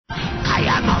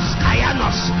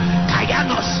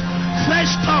Kayanos,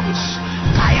 fresh tongues,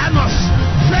 Kayanos,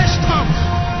 fresh tongues.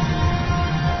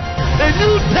 A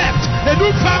new depth, a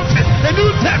new fountain, a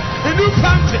new depth, a new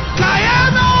fountain.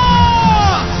 Kayanos!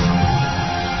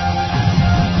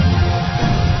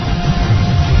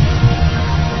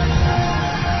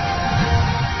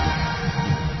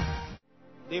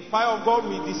 The fire of God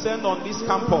will descend on this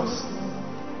campus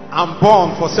and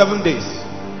burn for 7 days.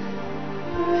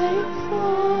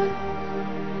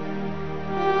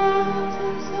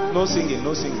 No singing,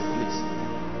 please.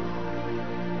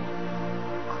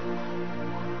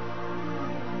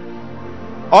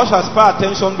 Ushers, pay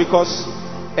attention, because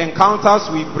encounters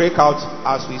will break out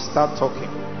as we start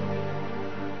talking.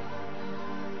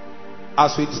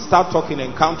 As we start talking,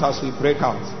 encounters will break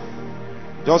out.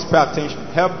 Just pay attention.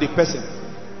 Help the person.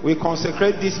 We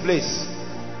consecrate this place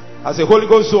as a Holy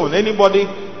Ghost zone. Anybody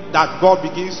that God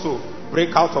begins to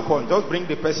break out upon, just bring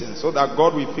the person so that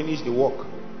God will finish the work.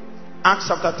 Acts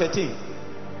chapter 13.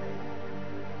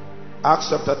 Acts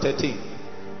chapter 13.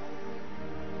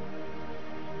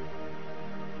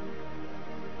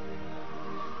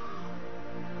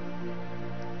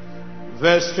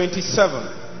 Verse 27.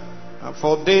 And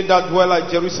for they that dwell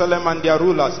at Jerusalem and their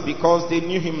rulers, because they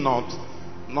knew him not,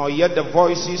 nor yet the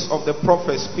voices of the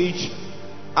prophets which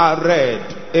are read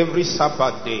every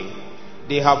Sabbath day,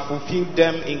 they have fulfilled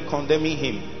them in condemning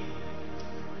him.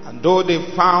 And though they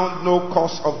found no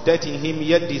cause of death in him,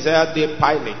 yet desired they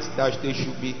Pilate that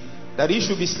he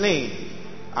should be slain.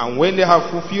 And when they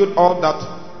have fulfilled all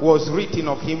that was written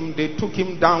of him, they took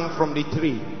him down from the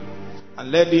tree and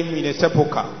laid him in a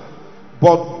sepulchre.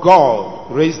 But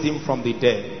God raised him from the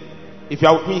dead. If you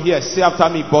are with me here, say after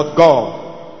me, but God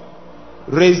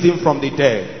raised him from the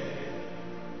dead.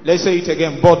 Let's say it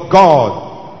again. But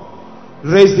God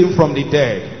raised him from the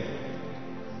dead.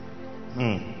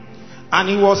 And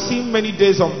he was seen many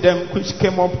days of them which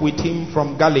came up with him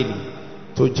from Galilee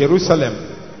to Jerusalem,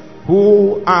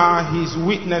 who are his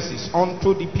witnesses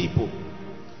unto the people.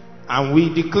 And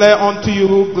we declare unto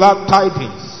you glad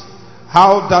tidings,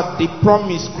 how that the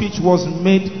promise which was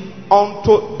made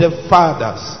unto the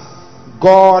fathers,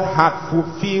 God had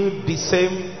fulfilled the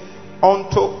same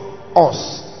unto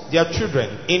us, their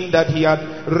children, in that he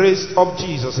had raised up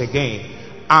Jesus again,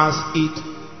 as it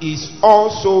is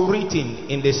also written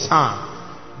in the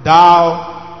Psalm,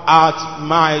 thou art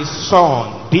my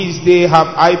son, this day have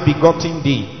I begotten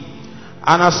thee.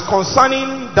 And as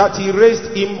concerning that he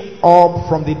raised him up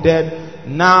from the dead,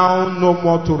 now no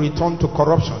more to return to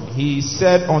corruption, he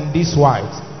said on this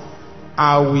wise,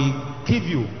 I will give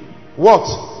you what?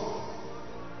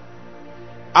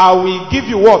 I will give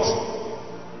you what?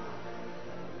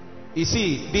 You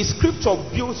see, the scripture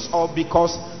builds up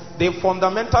because the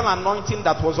fundamental anointing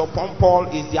that was upon Paul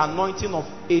is the anointing of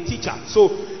a teacher. So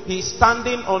he's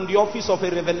standing on the office of a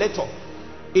revelator.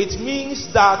 It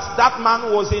means that that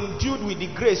man was endued with the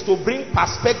grace to bring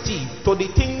perspective to the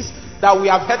things that we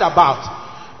have heard about.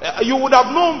 You would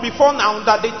have known before now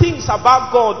that the things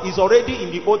about God is already in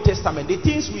the Old Testament. The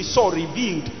things we saw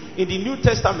revealed in the New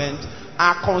Testament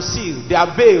are concealed. They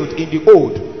are veiled in the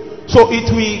Old. So it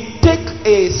will take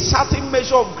a certain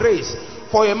measure of grace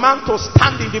for a man to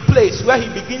stand in the place where he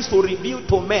begins to reveal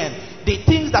to men the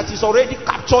things that is already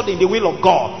captured in the will of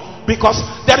God. Because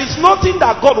there is nothing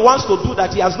that God wants to do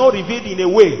that he has not revealed in a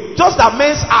way, just that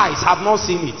men's eyes have not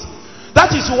seen it.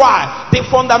 That is why the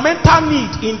fundamental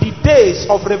need in the days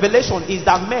of revelation is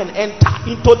that men enter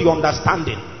into the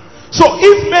understanding. So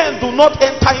if men do not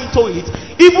enter into it,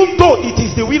 even though it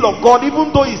is the will of God,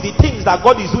 even though it's the things that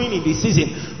God is doing in the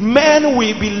season, men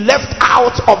will be left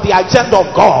out of the agenda of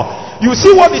God. You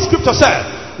see what the scripture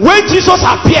said? When Jesus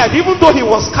appeared, even though he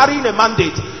was carrying a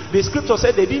mandate, the scripture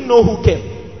said they didn't know who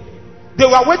came. They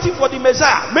were waiting for the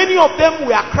Messiah. Many of them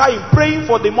were crying, praying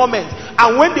for the moment.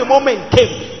 And when the moment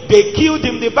came, they killed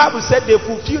him. The Bible said they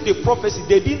fulfilled the prophecy.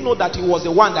 They didn't know that he was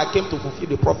the one that came to fulfill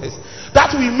the prophecy.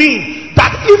 That will mean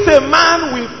that if a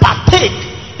man will partake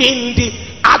in the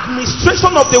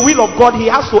administration of the will of God,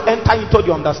 he has to enter into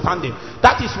the understanding.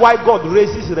 That is why God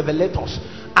raises revelators.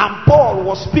 And Paul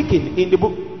was speaking in the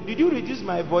book. Did you reduce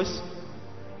my voice?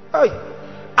 Hey.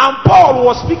 And Paul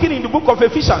was speaking in the book of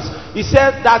Ephesians. He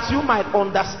said that you might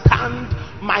understand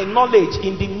my knowledge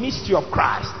in the mystery of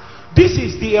Christ. This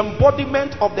is the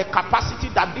embodiment of the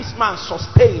capacity that this man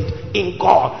sustained in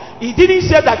God. He didn't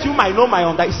say that you might know my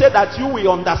understanding. He said that you will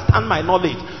understand my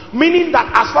knowledge. Meaning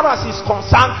that as far as he's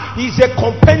concerned, he's a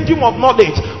compendium of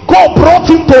knowledge. God brought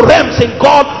him to realms in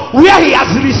God where he has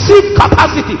received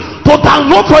capacity to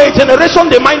download for a generation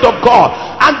the mind of God.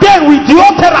 And then with the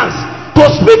utterance, to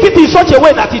speak it in such a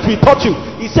way that it will touch you.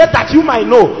 He said that you might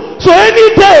know. So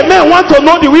any day men want to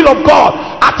know the will of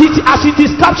God, as it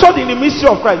is captured in the mystery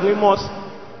of Christ, we must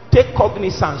take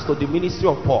cognizance to the ministry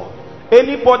of Paul.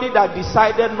 Anybody that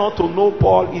decided not to know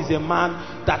Paul is a man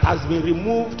that has been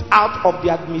removed out of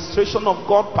the administration of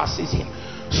God passes him.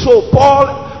 So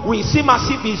Paul, we seem as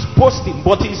if he's boasting,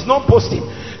 but he's not boasting.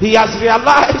 He has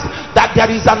realized that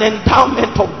there is an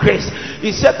endowment of grace.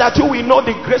 He said that you will know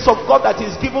the grace of God that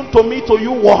is given to me, to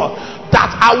you all,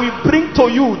 that I will bring to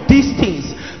you these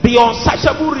things, the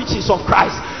unsearchable riches of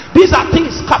Christ. These are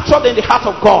things captured in the heart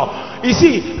of God. You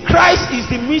see, Christ is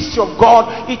the mystery of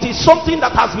God. It is something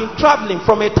that has been traveling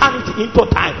from eternity into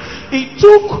time. It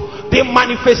took the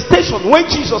manifestation when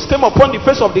Jesus came upon the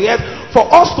face of the earth for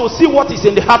us to see what is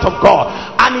in the heart of God.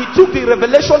 And it took the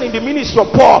revelation in the ministry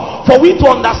of Paul for we to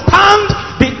understand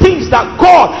the things that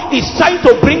God is trying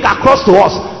to bring across to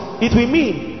us. It will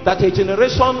mean that a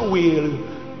generation will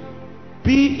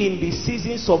be in the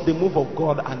seasons of the move of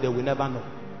God and they will never know.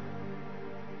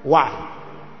 Why?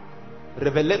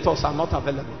 Revelators are not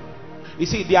available. You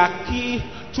see, there are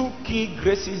two key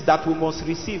graces that we must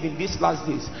receive in these last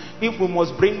days if we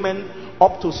must bring men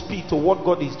up to speed to what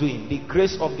God is doing. The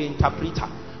grace of the interpreter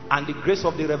and the grace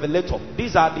of the revelator.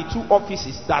 These are the two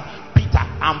offices that Peter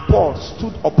and Paul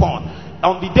stood upon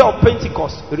on the day of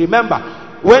Pentecost. Remember,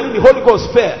 when the Holy Ghost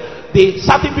fell,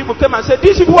 certain people came and said,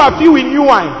 these people are filled with new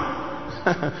wine.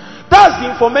 That's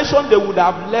the information they would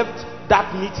have left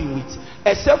that meeting with,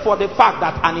 except for the fact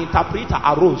that an interpreter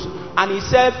arose and he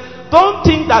said, don't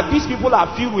think that these people are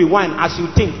filled with wine as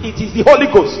you think. It is the Holy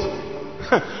Ghost.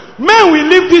 Men will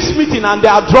leave this meeting and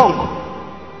they are drunk.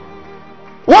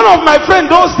 One of my friends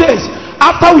those days,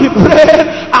 after we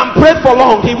prayed for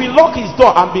long, he will lock his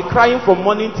door and be crying from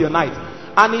morning till night.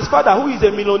 And his father, who is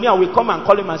a millionaire, will come and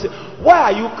call him and say,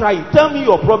 why are you crying? Tell me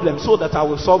your problem so that I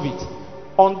will solve it.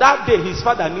 On that day, his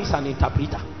father needs an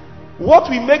interpreter.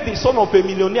 What will make the son of a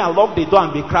millionaire lock the door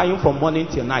and be crying from morning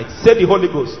till night? Say the Holy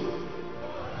Ghost.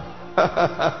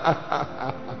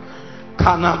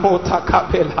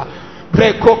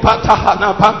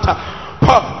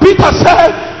 Peter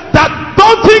said that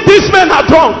don't think these men are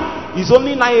drunk. It's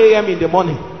only 9 a.m. in the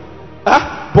morning.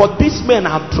 But these men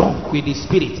are drunk with the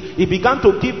Spirit. He began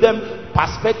to give them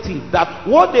perspective that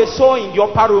what they saw in the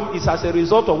upper room is as a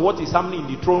result of what is happening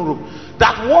in the throne room.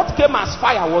 That what came as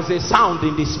fire was a sound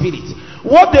in the Spirit.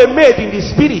 What they made in the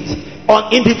Spirit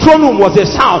in the throne room was a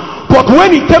sound. But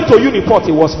when it came to Uniport,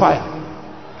 it was fire.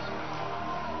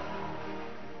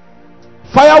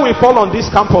 Fire will fall on this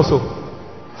campus.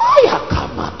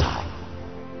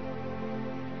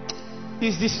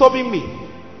 It's disturbing me.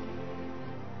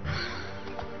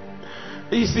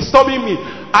 It's disturbing me.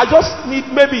 I just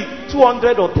need maybe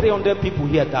 200 or 300 people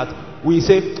here that will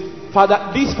say,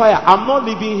 Father, this fire, I'm not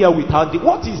living here without it.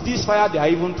 What is this fire they are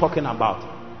even talking about?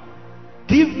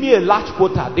 Give me a large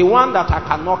quota, the one that I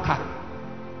cannot carry.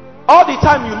 All the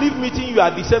time you leave meeting, you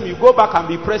are the same. You go back and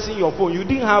be pressing your phone. You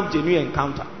didn't have genuine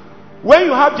encounter. When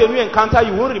you have genuine encounter,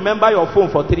 you won't remember your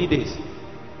phone for 3 days.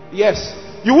 Yes.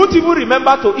 You won't even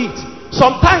remember to eat.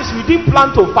 Sometimes we didn't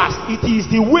plan to fast. It is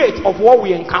the weight of what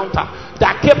we encounter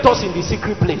that kept us in the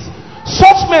secret place.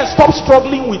 Such men stopped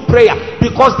struggling with prayer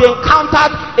because they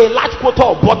encountered a large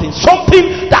quota of burden,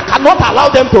 something that cannot allow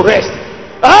them to rest.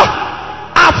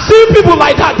 I've seen people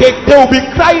like that. They will be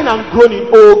crying and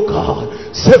groaning, oh God,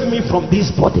 save me from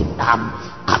this burden.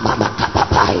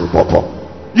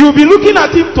 You'll be looking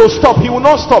at him to stop. He will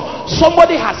not stop.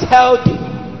 Somebody has held him.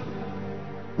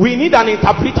 We need an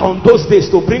interpreter on those days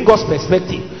to bring us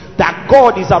perspective that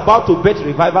God is about to birth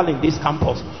revival in this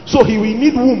campus. So he will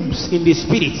need wombs in the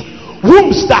Spirit.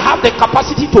 Wombs that have the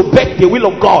capacity to birth the will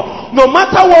of God. No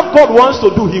matter what God wants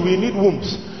to do, he will need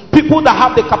wombs. People that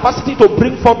have the capacity to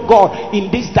bring forth God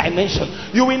in this dimension.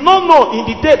 You will not know in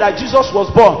the day that Jesus was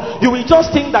born. You will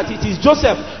just think that it is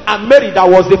Joseph and Mary that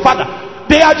was the father.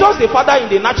 They are just the father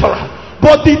in the natural.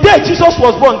 But the day Jesus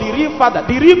was born, the real father,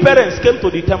 the real parents came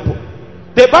to the temple.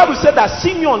 The Bible said that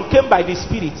Simeon came by the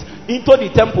Spirit into the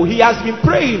temple. He has been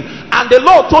praying, and the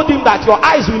Lord told him that your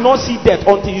eyes will not see death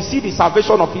until you see the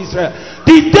salvation of Israel.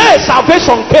 The day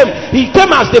salvation came, he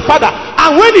came as the father.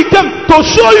 And when he came to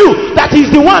show you that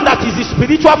he's the one that is the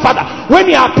spiritual father,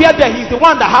 when he appeared there, he's the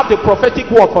one that have the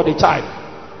prophetic word for the child.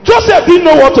 Joseph didn't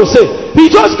know what to say. He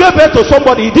just gave birth to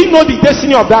somebody. He didn't know the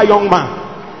destiny of that young man.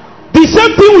 The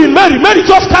same thing with Mary. Mary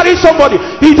just carried somebody.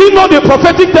 He didn't know the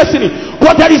prophetic destiny.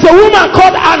 But there is a woman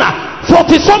called Anna.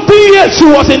 40-something years she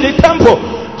was in the temple.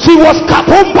 She was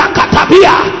Kapomba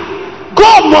Katabia.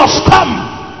 God must come.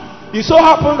 It so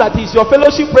happens that it's your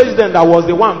fellowship president that was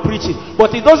the one preaching.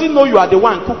 But he doesn't know you are the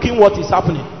one cooking what is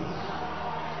happening.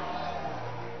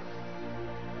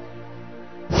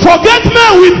 Forget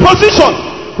men with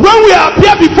position. When we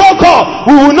appear before God,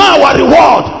 we will know our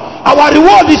reward. Our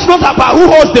reward is not about who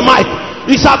holds the mic.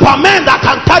 It's about men that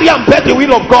can carry and bear the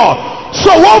will of God.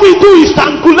 So what we do is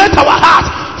triangulate our heart,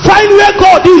 find where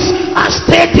God is, and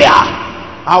stay there.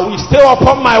 I will stay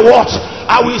upon my watch.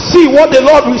 I will see what the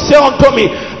Lord will say unto me.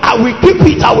 I will keep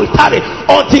it. I will tarry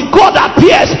until God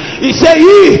appears. He said,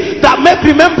 ye that make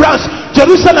remembrance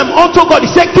Jerusalem unto God.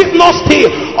 He said, keep not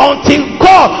still until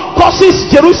God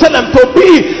causes Jerusalem to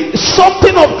be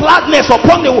something of gladness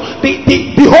upon the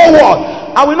whole world.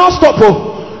 I will not stop.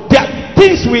 There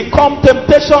things will come,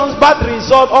 temptations, bad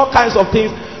results, all kinds of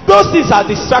things. Those things are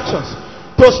distractions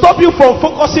to stop you from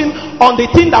focusing on the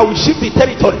thing that will shift the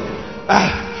territory.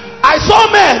 I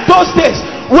saw men those days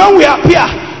when we appear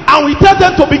and we tell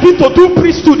them to begin to do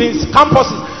priesthood in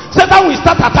campuses. Satan will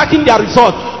start attacking their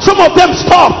results. Some of them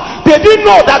stop. They didn't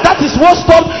know that that is what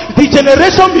stopped the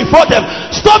generation before them.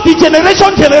 Stop the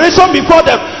generation before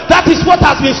them. That is what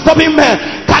has been stopping men.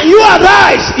 Can you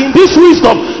arise in this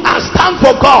wisdom and stand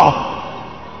for God?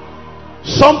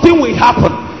 Something will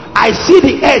happen. I see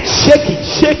the earth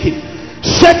shaking.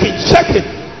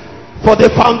 For the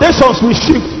foundations will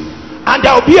shift. And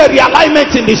there will be a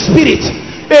realignment in the spirit.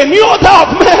 A new order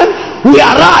of men will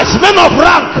arise. Men of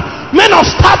rank, men of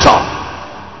stature.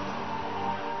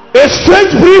 A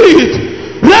strange breed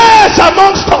raised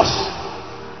amongst us.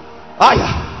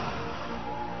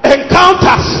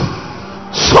 Encounters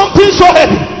something so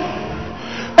heavy.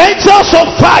 Angels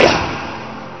of fire,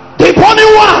 the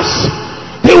burning ones,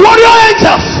 the warrior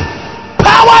angels,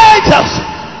 power angels.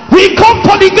 We come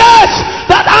to the gates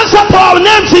that answer to our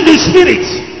names in the spirit.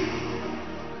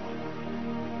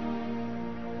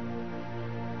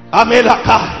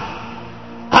 Amelakai.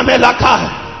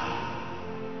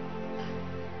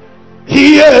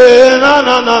 Yeah, na.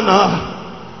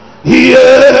 Yeah, na.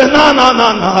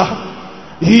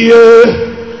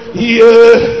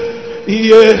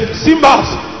 Yeah. Simbas.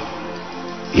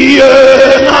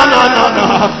 Yeah, na.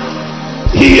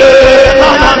 Yeah, na.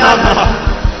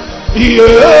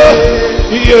 Yeah.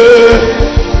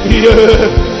 Yeah,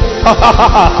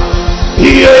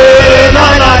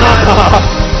 na.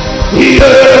 Yeah, na.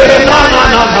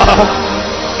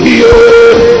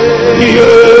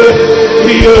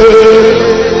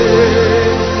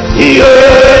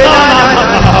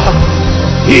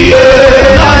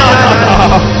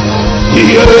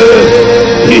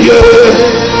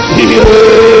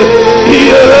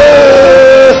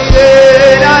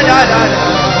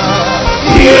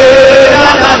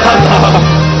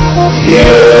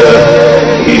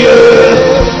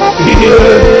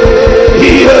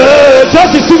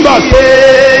 Just the singers.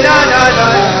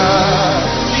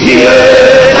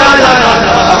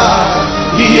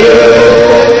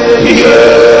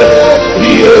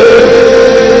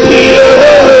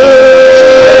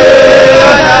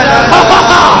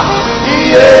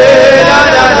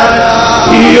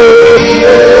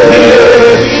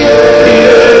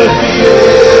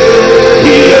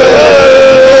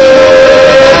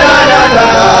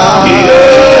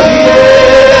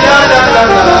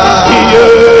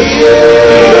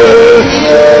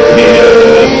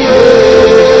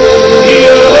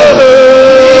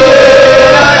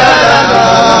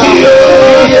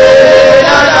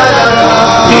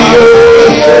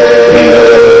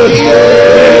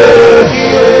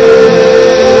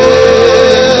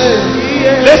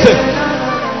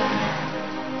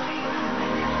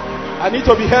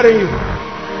 To be hearing you.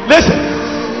 Listen,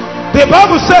 the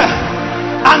Bible said,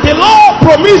 and the Lord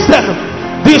promised them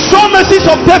the sure mercies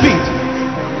of David,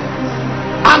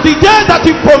 and the day that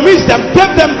he promised them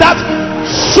gave them that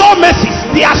sure mercies,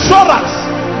 the assurance.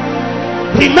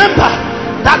 Remember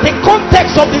that the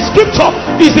context of the scripture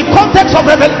is the context of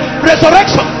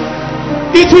resurrection.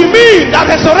 It will mean that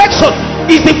resurrection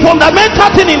is the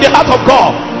fundamental thing in the heart of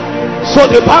God. So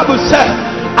the Bible said,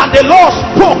 and the Lord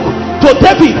spoke to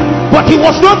David, but it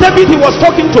was not David he was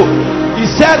talking to. He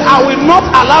said, I will not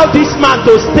allow this man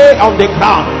to stay on the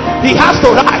ground. He has to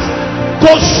rise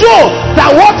to show that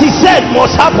what he said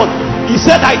must happen. He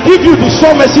said, I give you the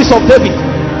sure mercies of David.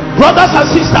 Brothers and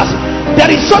sisters, there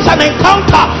is such an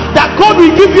encounter that God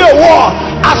will give you a word.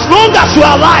 As long as you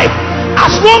are alive,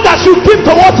 as long as you keep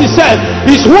to what he said,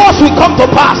 his words will come to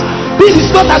pass. This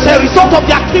is not as a result of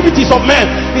the activities of men.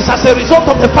 It's as a result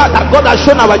of the fact that God has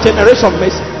shown our generation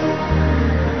mercy.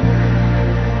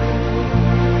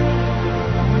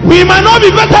 We might not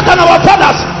be better than our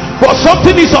fathers, but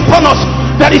something is upon us.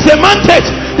 There is a mandate,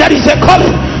 there is a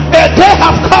calling. A day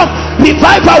have come,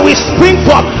 revival will spring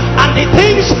forth, and the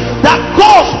things that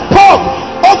God spoke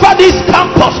over this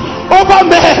campus, over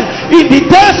men in the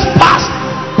days past,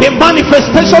 the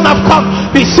manifestation have come.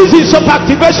 the seasons of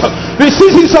activation, the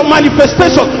seasons of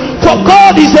manifestation. For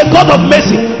God is a God of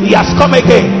mercy. He has come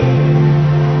again.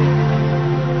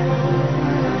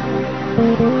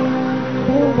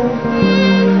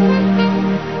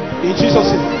 In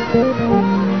Jesus'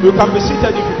 name. You can be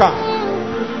seated if you can.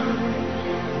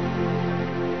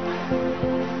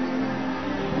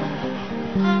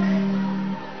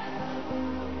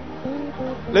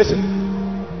 Listen.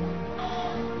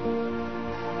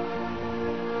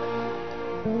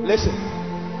 Listen.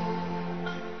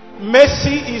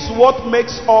 Mercy is what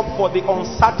makes up for the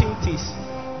uncertainties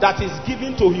that is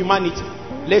given to humanity.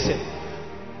 Listen.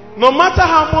 No matter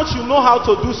how much you know how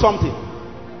to do something,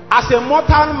 as a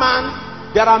mortal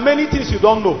man, there are many things you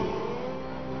don't know.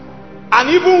 And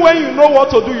even when you know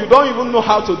what to do, you don't even know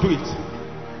how to do it.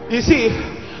 You see,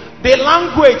 the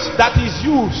language that is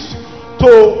used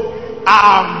to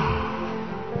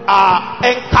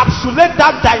encapsulate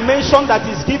that dimension that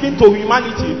is given to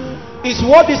humanity is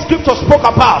what the scripture spoke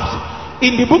about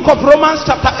in the book of Romans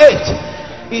chapter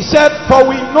 8. He said, for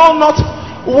we know not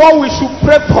what we should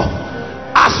pray for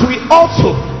as we ought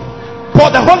to, for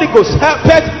the Holy Ghost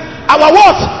helpeth our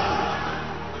what?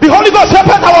 The Holy Ghost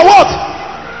helpeth our what?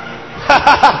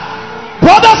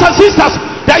 Brothers and sisters,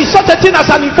 there is such a thing as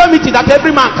an infirmity that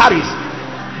every man carries,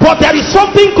 but there is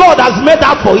something God has made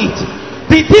out for it.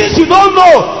 The things you don't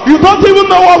know, you don't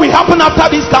even know what will happen after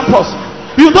this campus.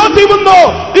 You don't even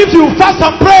know if you fast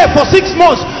and pray for 6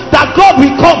 months that God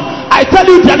will come. I tell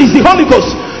you, there is the Holy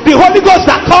Ghost. The Holy Ghost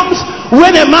that comes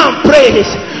when a man prays.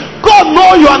 God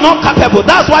knows you are not capable.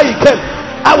 That's why he came.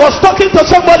 I was talking to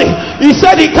somebody. He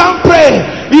said he can't pray.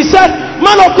 He said,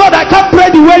 man of God, I can't pray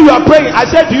the way you are praying. I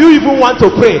said, do you even want to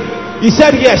pray? He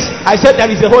said, yes. I said, there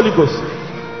is the Holy Ghost.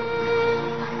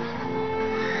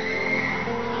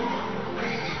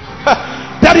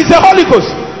 There is the Holy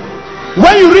Ghost.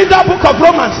 When you read that book of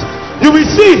Romans, you will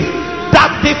see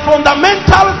that the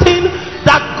fundamental thing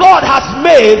that God has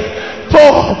made to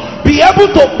be able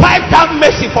to pipe down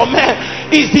mercy for men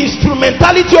is the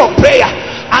instrumentality of prayer.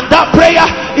 And that prayer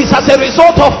is as a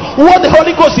result of what the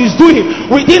Holy Ghost is doing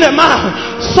within a man.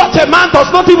 Such a man does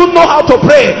not even know how to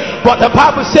pray. But the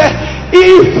Bible says,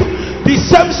 if the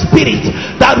same spirit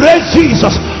that raised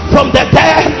Jesus from the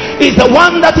dead is the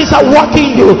one that is at work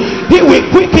in you, he will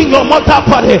quicken your mortal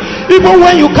body. Even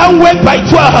when you can't wake by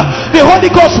 12, the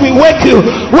Holy Ghost will wake you.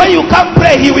 When you can't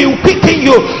pray, he will quicken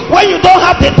you. When you don't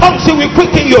have the tongues, he will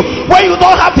quicken you. When you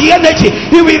don't have the energy,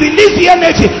 he will release the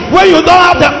energy. When you don't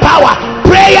have the power,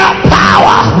 prayer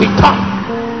power will come.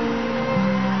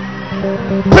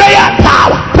 Prayer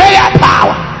power. Prayer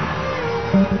power.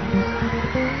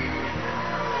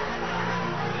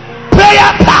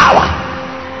 Prayer power.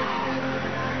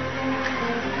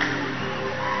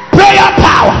 Prayer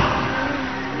power.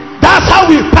 That's how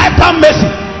we pipe down mercy.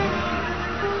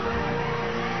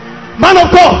 Man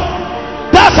of God,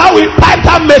 that's how we pipe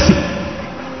down mercy.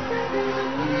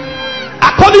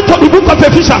 According to the book of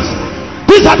Ephesians,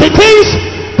 these are the things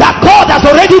that God has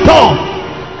already done.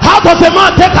 How does a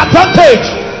man take advantage?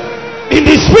 In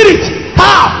the spirit.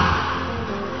 How?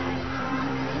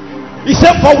 He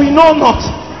said, for we know not.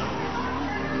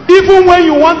 Even when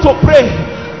you want to pray,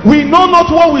 we know not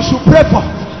what we should pray for.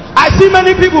 I see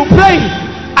many people praying.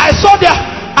 I saw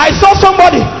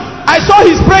somebody. I saw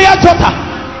his prayer jotter,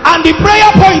 and the prayer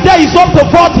point there is up to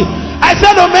 40. I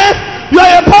said, oh man, you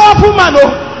are a powerful man. Oh,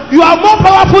 you are more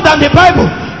powerful than the Bible.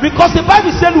 Because the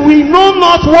Bible said we know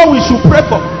not what we should pray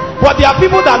for, but there are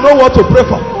people that know what to pray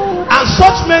for. And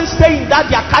such men stay in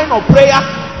that their kind of prayer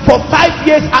for 5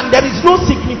 years, and there is no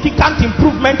significant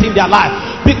improvement in their life,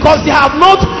 because they have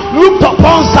not looked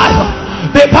upon Zion.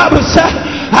 The Bible said,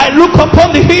 I look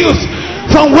upon the hills,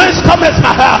 from whence cometh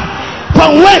my help.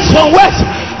 From whence?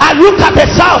 I look at the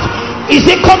south. Is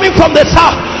it coming from the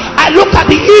south? I look at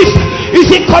the east. Is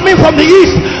it coming from the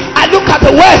east? I look at the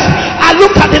west. I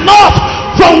look at the north.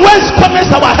 From whence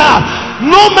cometh our help?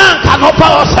 No man can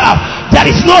offer us help. There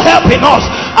is no help in us.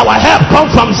 Our help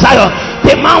comes from Zion,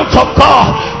 the mount of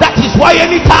God. That is why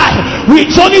anytime we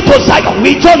journey to Zion,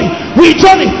 we journey.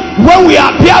 When we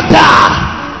appear there,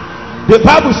 the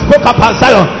Bible spoke about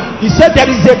Zion. He said there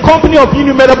is a company of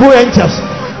innumerable angels.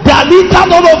 They are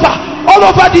littered all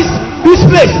over this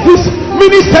place, this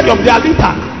mini stadium. They are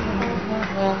littered.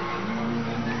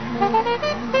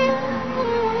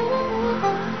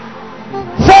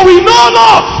 For we know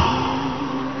not.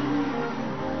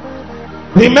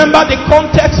 Remember the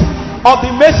context of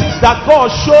the message that God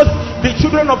showed the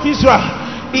children of Israel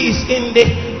is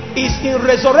in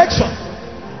resurrection.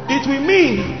 It will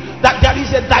mean that there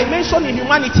is a dimension in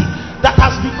humanity that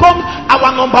has become our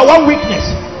number one weakness.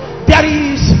 There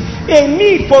is a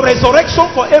need for resurrection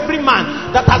for every man.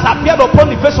 that has appeared upon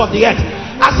the face of the earth.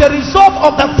 As a result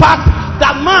of the fact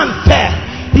that man fell,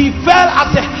 he fell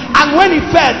and when he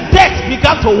fell, death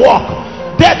began to walk.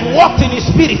 Death walked in his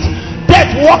spirit,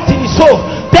 death walked in his soul,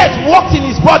 death walked in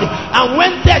his body. And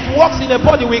when death walks in the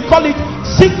body, we call it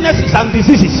sicknesses and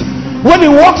diseases. When he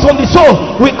walks on the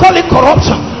soul, we call it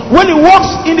corruption. When he walks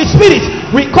in the spirit,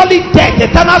 we call it death,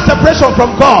 eternal separation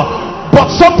from God. But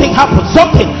something happened.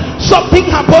 Something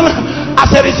happened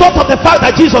as a result of the fact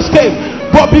that Jesus came.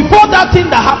 But before that thing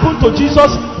that happened to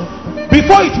Jesus,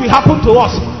 before it will happen to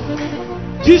us,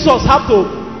 Jesus had to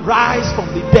rise from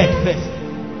the dead first.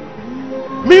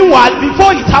 Meanwhile,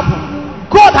 before it happened,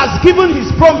 God has given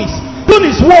his promise, given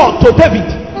his word to David.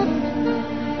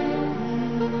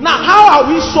 Now, how are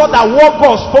we sure that what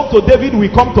God spoke to David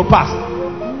will come to pass?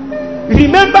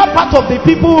 Remember, part of the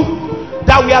people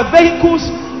that we are vehicles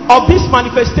of this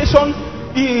manifestation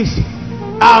is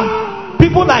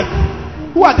people like,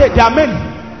 who are they? There are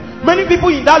many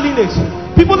people in that lineage.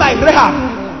 People like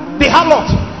Rahab, the harlot.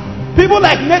 People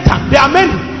like Nathan. There are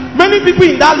many people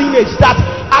in that lineage that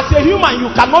as a human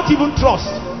you cannot even trust.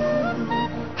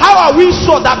 How are we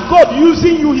sure that God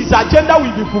using you, his agenda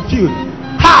will be fulfilled?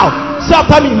 How? Say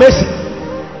after me, mercy.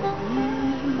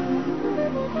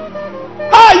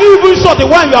 How are you even sure the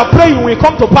one you are praying will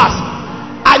come to pass?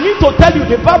 I need to tell you,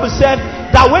 the Bible said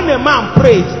that when a man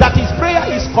prays, that his prayer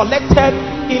is collected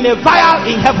in a vial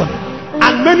in heaven,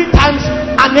 and many times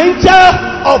an angel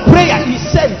of prayer is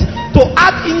sent to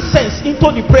add incense into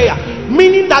the prayer,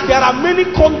 meaning that there are many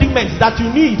condiments that you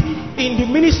need in the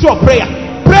ministry of prayer.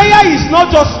 Prayer is not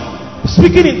just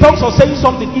speaking in tongues or saying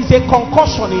something, it's a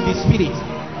concussion in the spirit.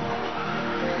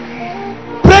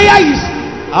 Prayer is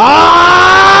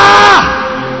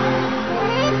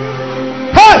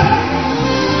hey,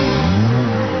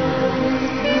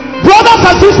 brothers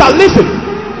and sisters, listen.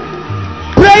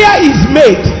 Prayer is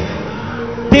made.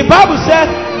 The Bible said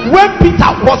when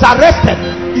Peter was arrested,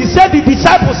 he said the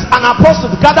disciples and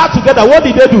apostles gathered together. What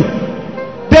did they do?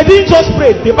 They didn't just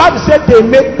pray. The Bible said they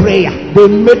made prayer. They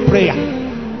made prayer.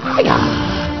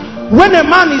 When a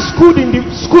man is schooled in the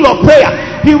school of prayer,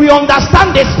 he will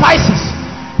understand the spices.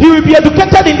 He will be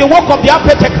educated in the work of the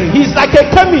apothecary. He is like a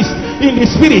chemist in the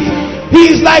spirit.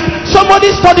 He is like somebody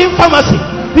studying pharmacy.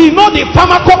 He knows the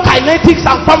pharmacokinetics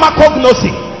and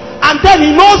pharmacognosy, and then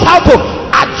he knows how to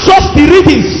adjust the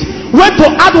readings, when to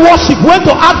add worship, when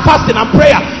to add fasting and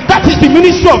prayer. That is the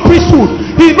ministry of priesthood.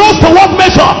 He knows to what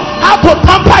measure, how to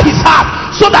tamper his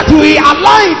heart, so that he will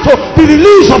align to the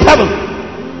release of heaven.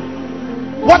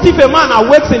 What if a man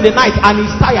awakes in the night and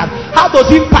is tired? How does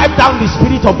he pipe down the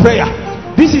spirit of prayer?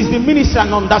 This is the ministry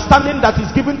and understanding that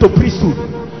is given to priesthood.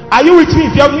 Are you with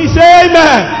me? If you have me, say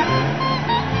amen.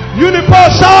 Unipo,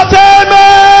 shout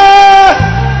amen.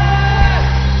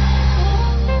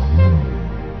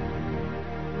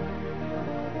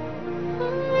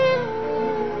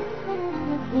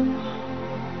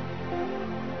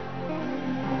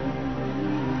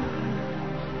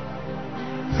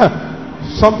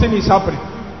 Something is happening.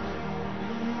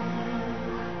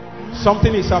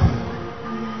 Something is happening.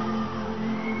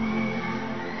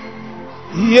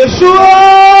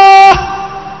 Yeshua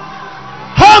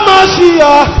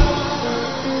HaMashiach,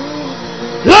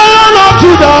 Lion of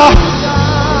Judah,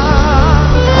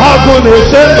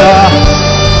 Agunesenda.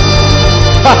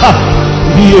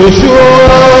 Yeshua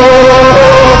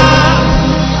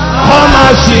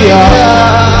HaMashiach,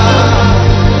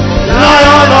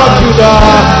 Lion of Judah.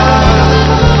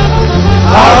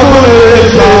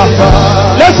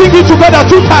 Let's sing it together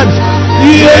 2 times.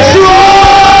 Yeshua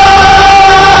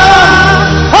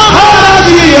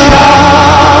HaMashiach,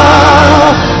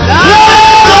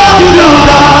 Lion of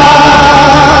Judah,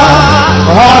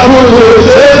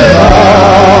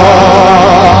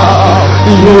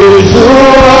 Yeshua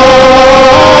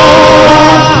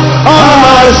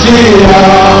HaMashiach,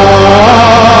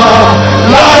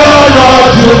 Lion of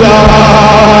Judah.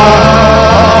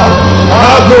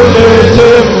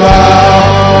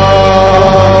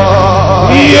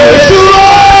 Yeshua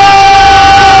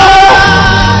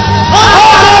HaMashiach, Lion of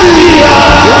Judah,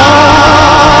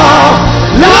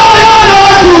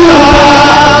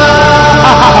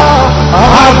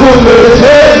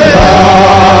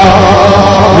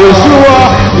 Yeshua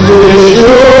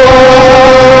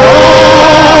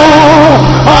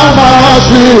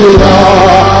HaMashiach,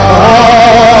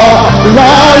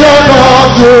 Lion of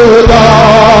Judah.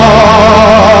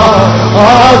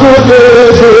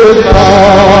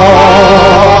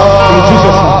 In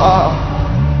Jesus' name.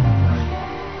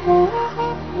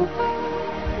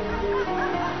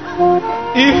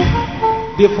 If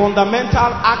the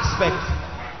fundamental aspect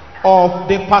of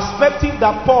the perspective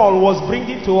that Paul was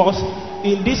bringing to us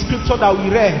in this scripture that we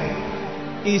read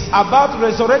is about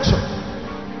resurrection.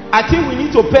 I think we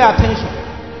need to pay attention.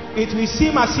 It will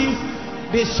seem as if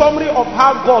the summary of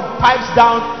how God pipes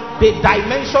down the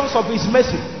dimensions of his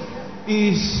mercy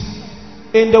is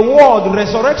in the word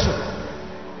resurrection.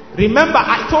 Remember,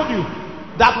 I told you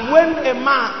that when the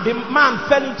man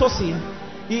fell into sin,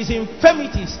 his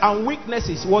infirmities and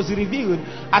weaknesses was revealed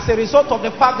as a result of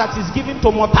the fact that he's given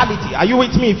to mortality. Are you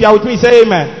with me? If you are with me, say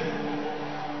amen.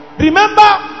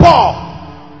 Remember Paul.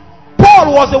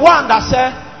 Paul was the one that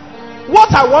said,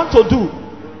 what I want to do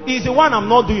is the one I'm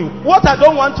not doing. What I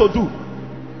don't want to do,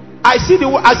 I see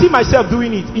myself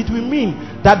doing it. It will mean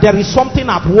that there is something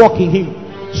at work in him,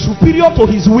 superior to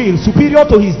his will, superior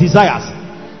to his desires.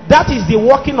 That is the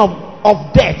working of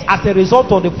death as a result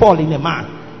of the fall in a man.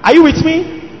 Are you with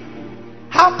me?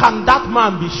 How can that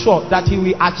man be sure that he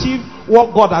will achieve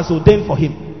what God has ordained for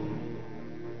him?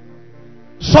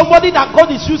 Somebody that God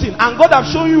is using, and God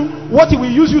has shown you what he will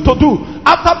use you to do.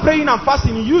 After praying and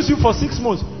fasting, he used you for 6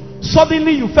 months.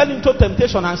 Suddenly you fell into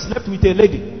temptation and slept with a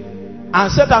lady,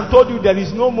 and Satan told you there is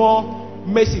no more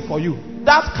mercy for you.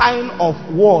 That kind of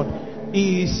word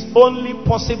is only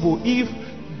possible if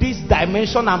this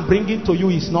dimension I'm bringing to you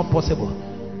is not possible.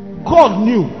 God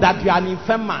knew that you are an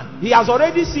infirm man. He has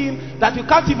already seen that you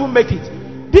can't even make it.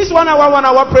 This 1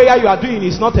 hour prayer you are doing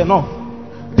is not enough.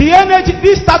 The energy,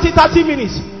 this 30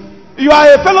 minutes, you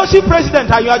are a fellowship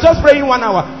president and you are just praying 1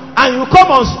 hour, and you come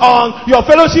on your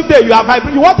fellowship day, you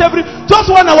want just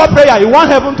 1 hour prayer, you want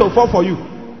heaven to fall for you.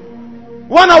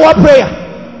 1 hour prayer.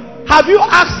 Have you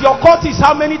asked your courtists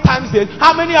how many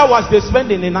hours they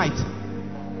spend in the night?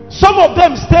 Some of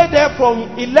them stay there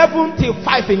from 11 till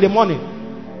 5 in the morning,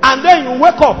 and then you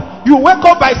wake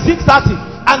up by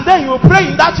 6:30. And then you pray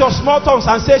in that your small tongues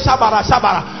and say shabara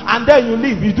shabara, and then you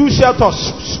leave. You do shelters,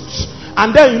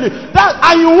 and then you leave.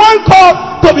 And you want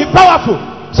God to be powerful.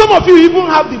 Some of you even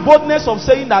have the boldness of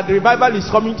saying that the revival is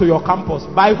coming to your campus.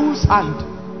 By whose hand?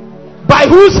 By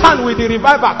whose hand will the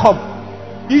revival come?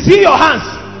 Is it your hands?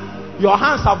 Your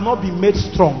hands have not been made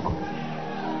strong.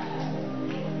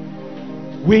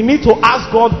 We need to ask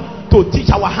God to teach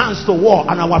our hands to war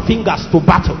and our fingers to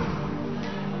battle.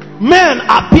 Men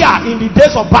appear in the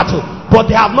days of battle, but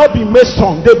they have not been made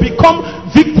strong. They become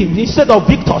victims instead of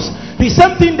victors. The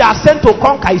same thing they are sent to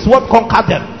conquer is what conquered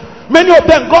them. Many of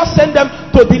them, God sent them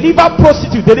to deliver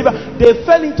prostitutes. They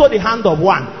fell into the hand of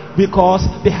one because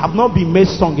they have not been made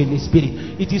strong in the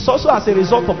spirit. It is also as a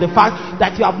result of the fact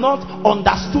that you have not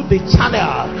understood the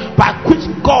channel by which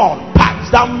God pipes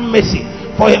down mercy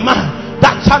for a man.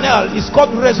 That channel is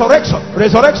called resurrection.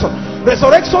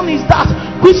 Resurrection is that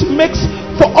which makes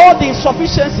for all the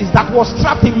insufficiencies that was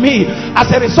trapped in me as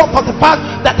a result of the fact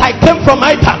that I came from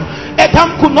Adam.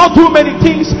 Adam could not do many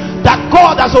things that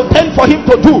God has ordained for him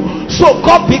to do. So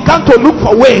God began to look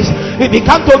for ways. He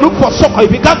began to look for succor.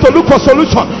 He began to look for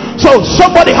solution. So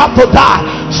somebody had to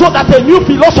die so that a new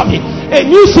philosophy, a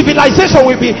new civilization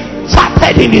will be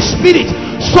charted in the spirit,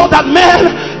 so that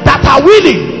men that are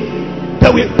willing,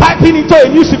 they will pipe into a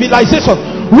new civilization.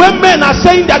 When men are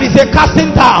saying there is a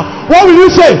casting down, what will you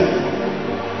say?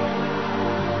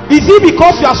 Is it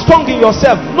because you are strong in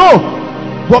yourself? No,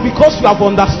 but because you have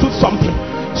understood something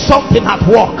at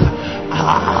work.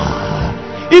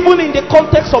 Even in the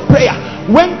context of prayer,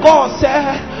 when God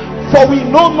said, for we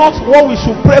know not what we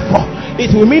should pray for,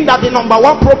 it will mean that the number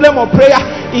one problem of prayer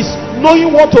is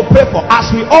knowing what to pray for,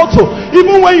 as we ought to.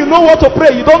 Even when you know what to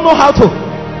pray, you don't know how to.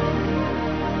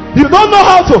 You don't know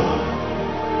how to.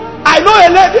 I know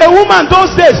a woman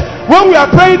those days, when we are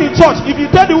praying in church, if you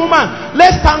tell the woman,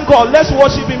 let's thank God, let's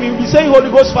worship him, you'll be saying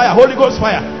Holy Ghost fire, Holy Ghost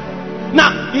fire.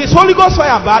 Now, is Holy Ghost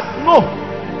fire bad? No.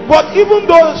 But even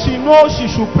though she knows she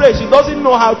should pray, she doesn't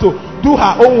know how to do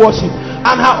her own worship.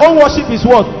 And her own worship is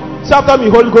what? Say after me,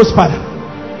 Holy Ghost fire.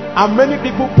 And many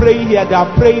people praying here, they are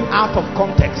praying out of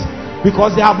context,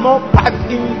 because they have not piped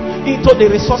into the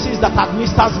resources that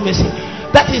administers mercy.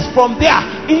 That is from there,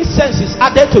 incense is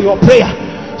added to your prayer.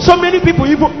 So many people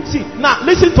even see. Now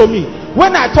listen to me.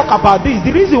 When I talk about this, the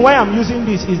reason why I'm using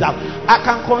this is that I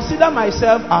can consider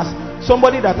myself as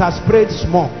somebody that has prayed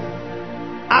small,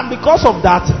 and because of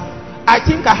that, I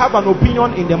think I have an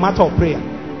opinion in the matter of prayer.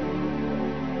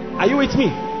 Are you with me?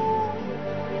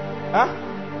 Huh?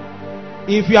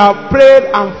 If you have prayed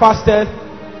and fasted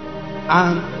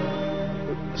and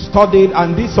studied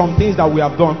and did some things that we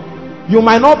have done, you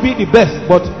might not be the best,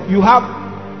 but you have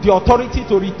the authority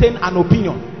to retain an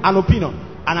opinion.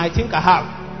 And I think I have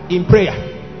in prayer.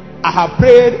 I have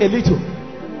prayed a little.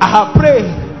 I have prayed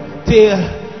till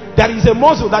there is a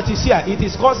muscle that is here. It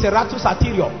is called serratus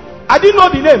arterium. I didn't know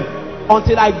the name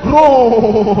until I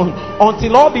groan,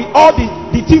 until all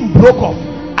the thing broke off.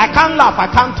 I can't laugh,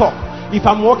 I can't talk. If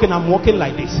I'm walking, I'm walking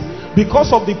like this.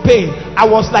 Because of the pain, I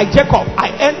was like Jacob.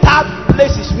 I entered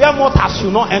places where mortars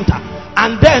should not enter.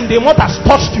 And then the mortars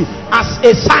touched you as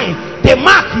a sign. The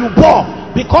mark you bore,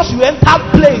 because you entered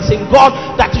place in God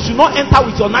that you should not enter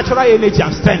with your natural energy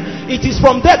and strength. It is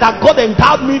from there that God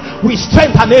endowed me with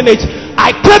strength and energy.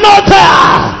 I cannot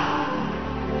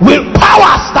with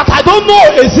powers that I don't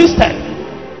know existed.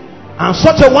 And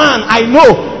such a one I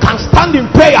know can stand in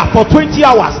prayer for 20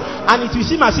 hours and it will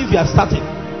seem as if you are starting.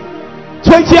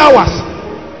 20 hours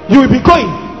you will be going.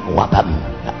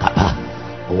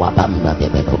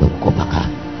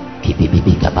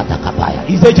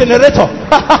 He's a generator.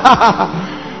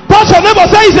 Touch your neighbor,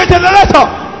 say he's a generator.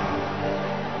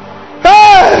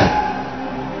 Hey!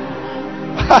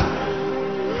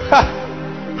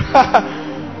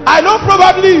 I know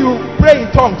probably you pray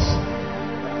in tongues.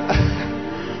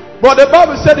 But the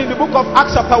Bible said in the book of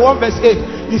Acts chapter 1 verse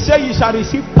 8, he said you shall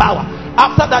receive power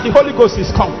after that the Holy Ghost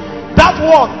is come. That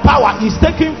word power is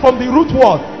taken from the root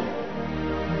word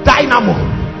dynamo.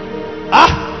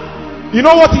 You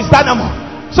know what is dynamo?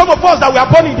 Some of us that were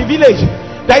born in the village,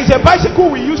 there is a bicycle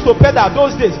we used to pedal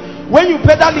those days. When you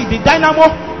pedal it, the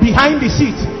dynamo behind the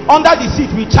seat, under the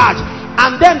seat will charge,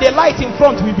 and then the light in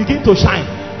front will begin to shine.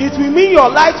 It will mean your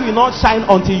light will not shine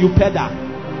until you pedal.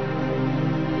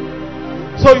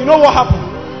 So you know what happened?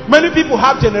 Many people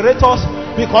have generators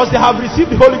because they have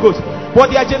received the Holy Ghost, but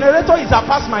their generator is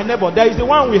past my neighbor. There is the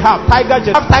one we have, Tiger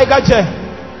Gel. Tiger Gel.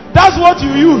 That's what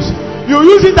you use. You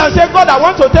use it and say, God, I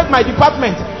want to take my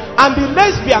department. And the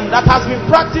lesbian that has been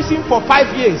practicing for 5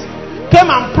 years came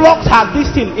and plucked her this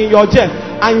thing in your gel,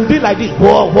 and you did like this,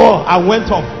 whoa, whoa, and went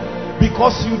off.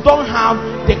 Because you don't have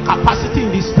the capacity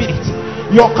in the spirit.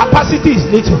 Your capacity is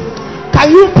little.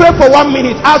 Can you pray for 1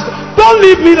 minute? Ask, don't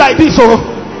leave me like this, oh.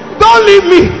 Don't leave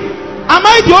me. Am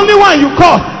I the only one you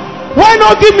call? Why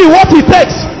not give me what it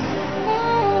takes?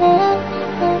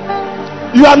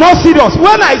 You are not serious.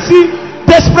 When I see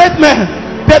desperate men,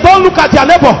 they don't look at their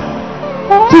neighbor.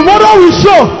 Tomorrow will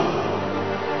show.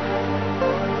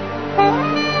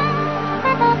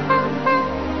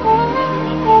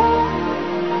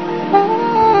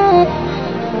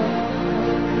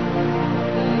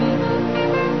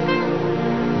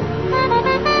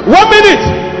 One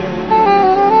minute.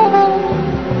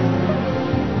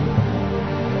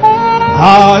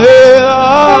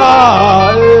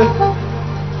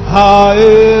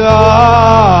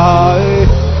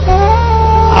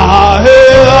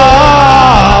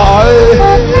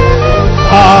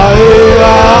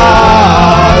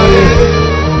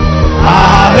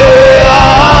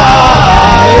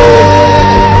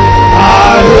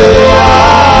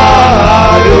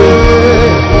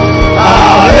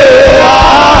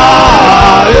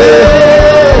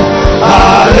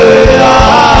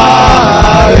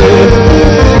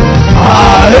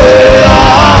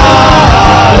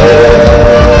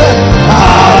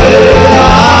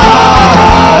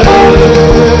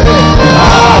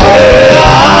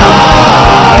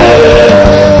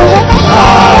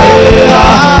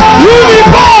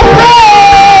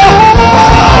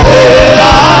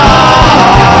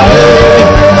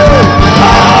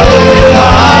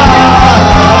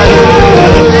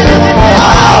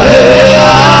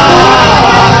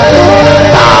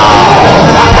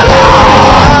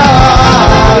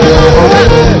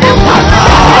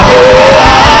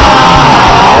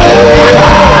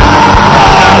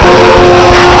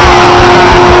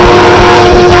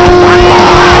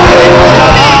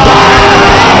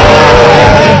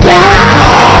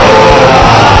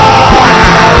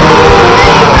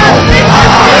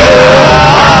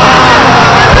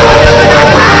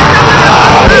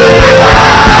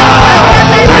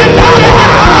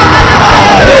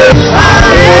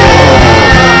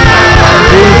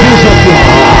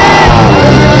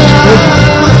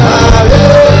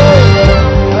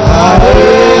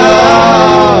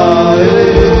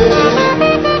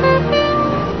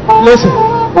 Listen,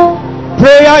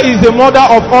 prayer is the mother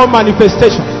of all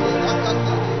manifestations.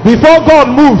 Before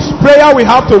God moves, prayer will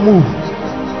have to move.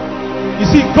 You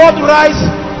see, God rises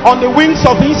on the wings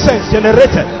of incense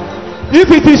generated. If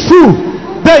it is true,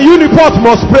 then Uniport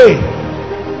must pray.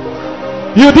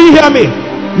 You didn't hear me?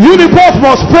 Uniport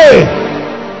must pray.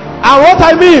 And what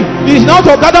I mean is not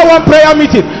to gather one prayer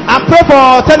meeting and pray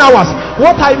for 10 hours.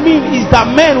 What I mean is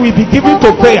that men will be given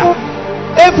to prayer.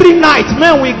 Every night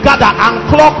men will gather and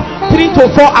clock 3 to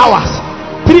 4 hours.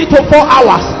 3 to 4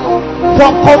 hours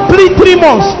for complete 3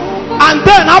 months. And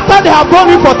then after they have gone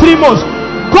in for 3 months,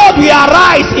 God will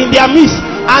arise in their midst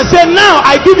and say, now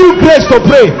I give you grace to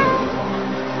pray.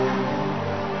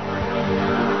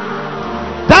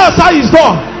 after it's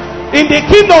done. In the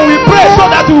kingdom we pray so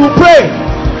that we will pray.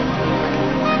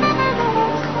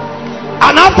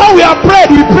 And after we have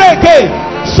prayed, we pray again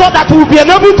so that we will be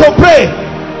enabled to pray.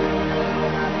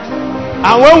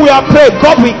 And when we have prayed,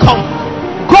 God will come.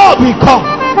 God will come.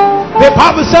 The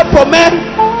Bible said for men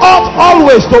ought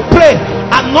always to pray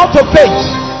and not to faint.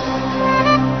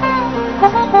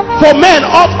 For men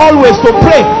ought always to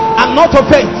pray and not to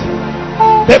faint.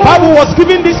 The Bible was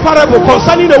giving this parable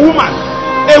concerning a woman,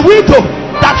 a widow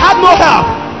that had no help,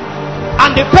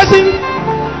 and the person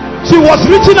she was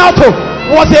reaching out to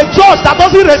was a judge that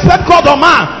doesn't respect God or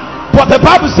man. But the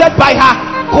Bible said by her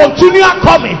continual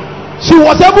coming, she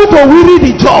was able to weary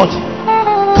the judge.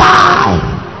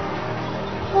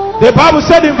 The Bible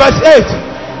said in verse 8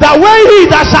 that when he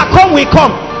that shall come will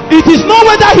come, it is not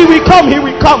whether he will come,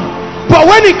 but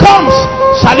when he comes,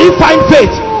 shall he find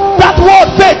faith? That word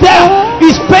faith there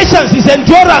is patience, is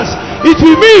endurance. It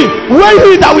will mean when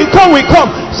he that will come,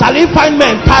 shall he find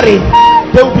men tarrying?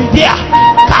 They will be there.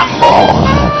 Come on.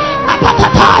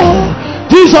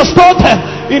 Jesus told them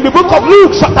in the book of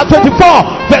Luke chapter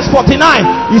 24 verse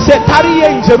 49, he said, tarry here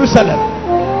in Jerusalem.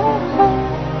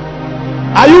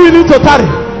 Are you willing to tarry?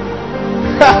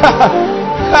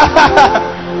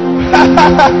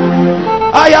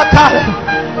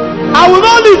 I will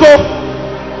not leave.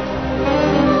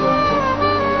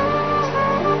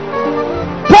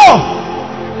 Paul,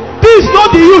 this is not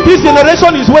the youth this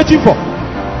generation is waiting for.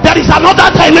 There is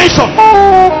another dimension.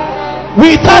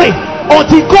 We tarry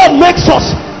until God makes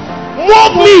us.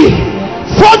 Mold me,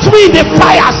 forge me in the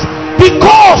fires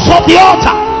because of the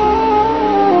altar.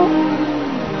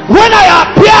 When I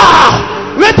appear,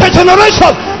 let the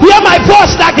generation hear my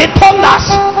voice like the thunders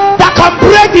that can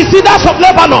break the cedars of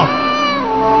Lebanon.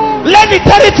 Let the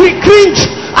territory cringe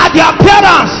at the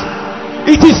appearance.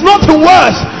 It is not in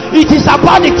words, it is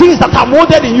about the things that are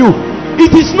molded in you.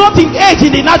 It is not in age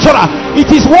in the natural,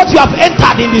 it is what you have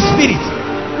entered in the spirit.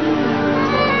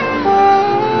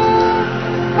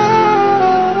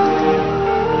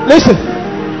 Listen,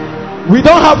 we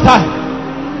don't have time.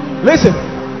 Listen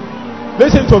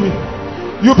to me.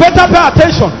 You better pay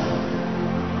attention.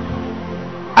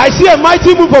 I see a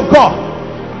mighty move of God.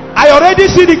 I already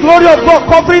see the glory of God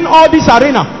covering all this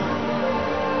arena.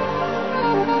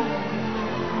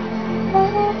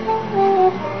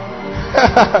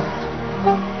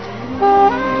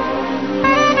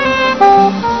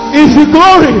 It's the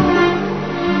glory.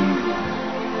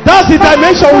 That's the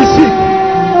dimension we see.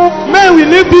 Men will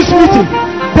leave this meeting,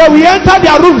 they will enter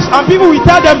their rooms and people will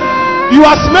tell them, you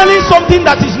are smelling something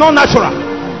that is not natural.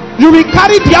 You will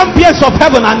carry the ambience of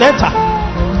heaven and enter.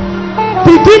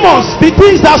 The demons, the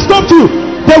things that stopped you,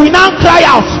 they will now cry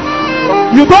out.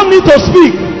 You don't need to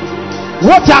speak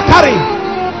what you are carrying.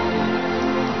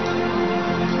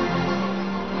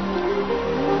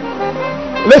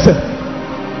 Listen,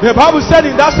 the Bible said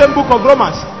in that same book of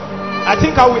Romans, I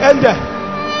think I will end there.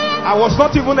 I was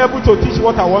not even able to teach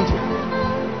what I want to.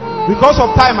 Because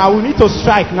of time, I will need to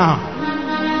strike now.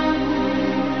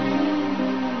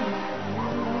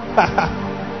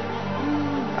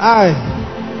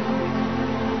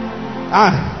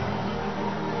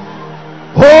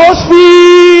 Oh,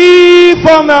 speak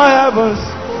from the heavens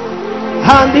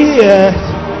and the earth,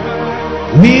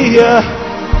 we hear.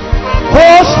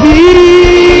 Oh,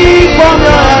 speak from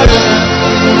the heavens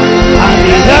and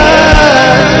the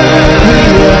earth, we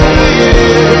hear.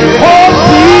 Oh,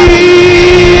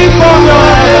 speak from the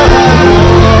heavens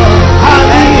and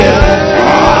the earth.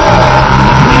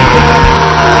 Oh,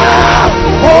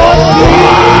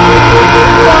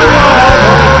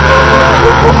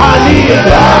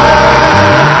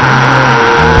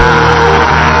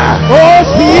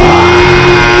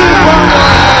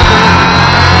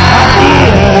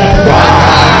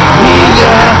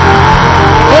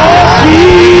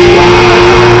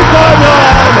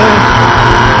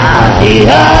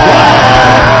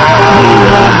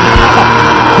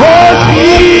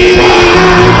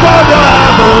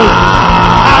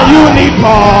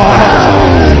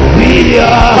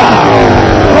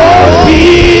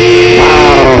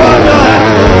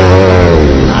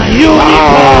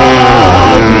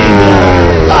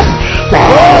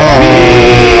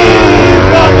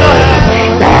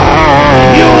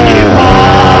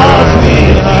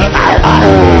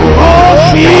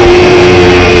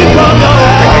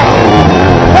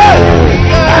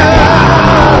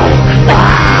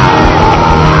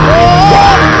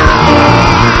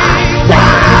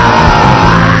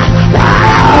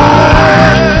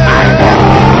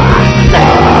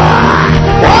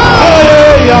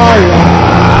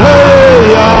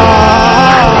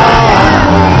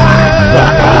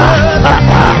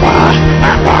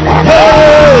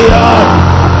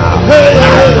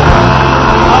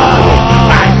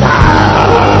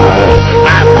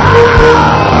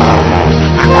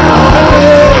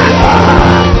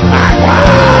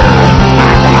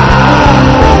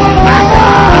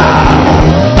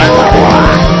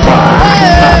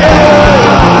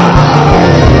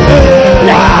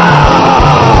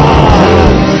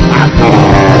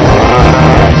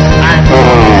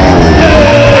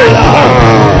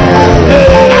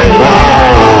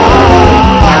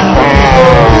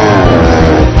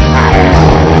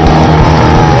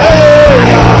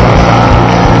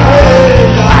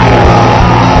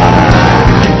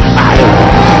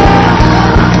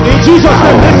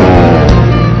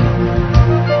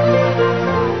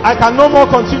 can no more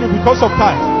continue because of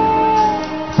time.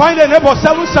 Find a neighbor.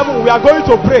 7-7. We are going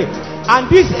to pray, and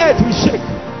this earth will shake.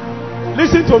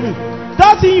 Listen to me.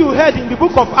 That thing you heard in the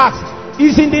book of Acts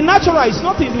is in the natural, it's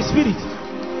not in the spirit.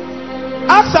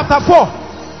 Acts chapter 4.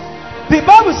 The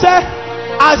Bible said,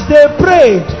 as they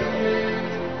prayed,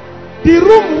 the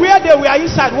room where they were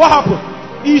inside, what happened?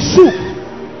 It shook.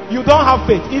 You don't have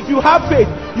faith. If you have faith,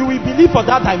 you will believe for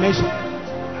that dimension.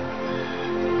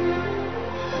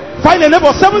 Find a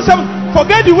neighbor. 7-7.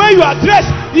 Forget the way you are dressed.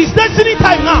 It's destiny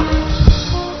time now.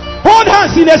 Hold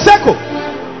hands in a circle.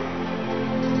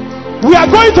 We are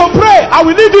going to pray. I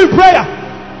will lead you in prayer.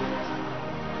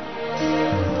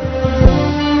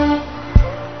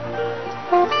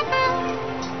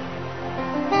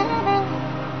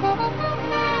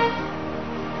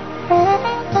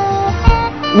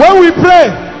 When we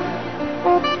pray,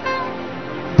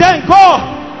 then God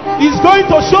is going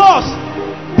to show us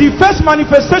the first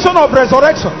manifestation of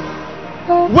resurrection.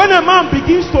 When a man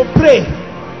begins to pray,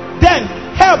 then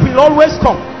help will always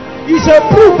come. It's a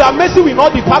proof that mercy will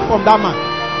not depart from that man.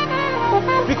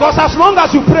 Because as long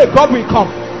as you pray, God will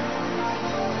come.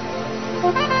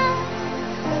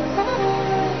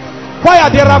 Why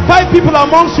there are 5 people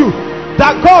amongst you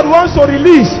that God wants to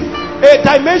release a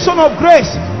dimension of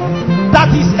grace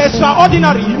that is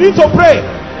extraordinary. You need to pray.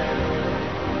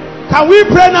 Can we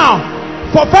pray now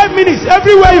for 5 minutes?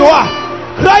 Everywhere you are,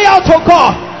 cry out to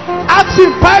God. Ask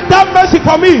him, pipe that mercy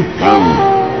for me.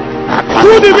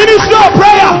 Through the ministry of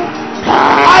prayer,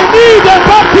 I need a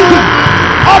baptism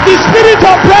of the spirit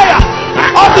of prayer.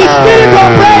 Of the spirit of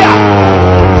prayer.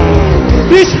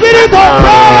 The spirit of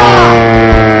prayer.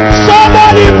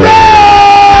 Somebody pray.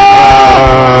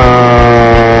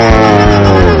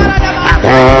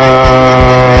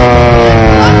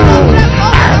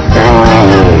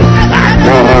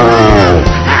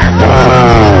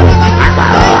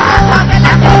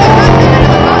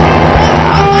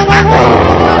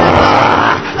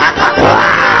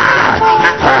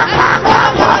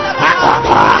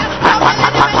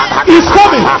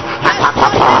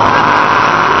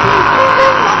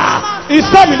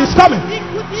 It's coming.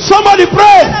 Somebody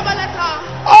pray.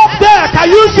 Up there, can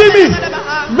you see me?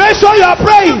 Make sure you are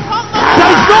praying.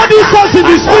 There is no distance in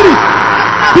the spirit.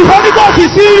 The Holy Ghost is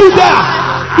seeing you there.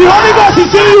 The Holy Ghost is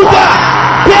seeing you there.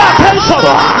 Pay attention.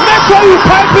 Make sure you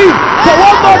type in to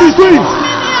what God is doing.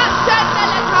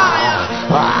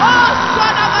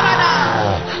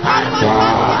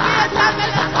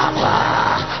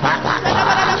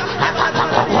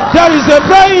 There is a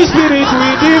praying spirit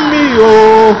within me,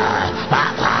 oh.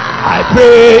 I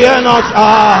pray and not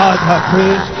hard, I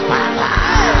pray.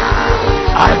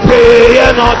 I pray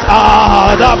and not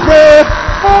hard, I pray.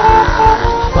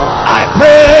 I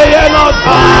pray and not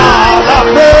hard, I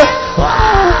pray.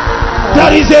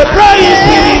 There is a praying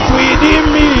spirit within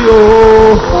me,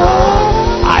 oh.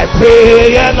 I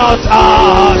pray and not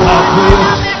hard, I pray.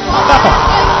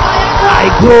 I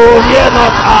groan and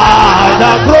not hard,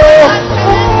 I grow.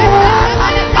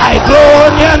 I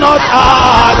groan and not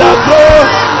hard, I grow.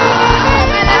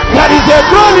 There is a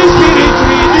groaning spirit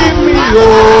within me,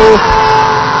 oh.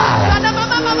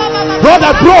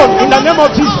 Brother, groan in the name of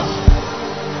Jesus.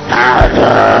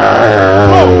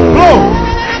 Grow.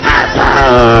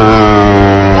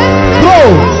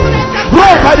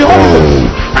 Grow by the Holy Ghost.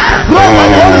 Grow by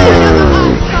the Holy Ghost.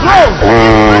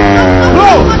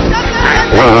 Grow.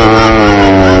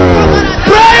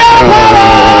 Prayer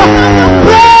power.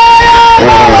 Prayer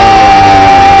power.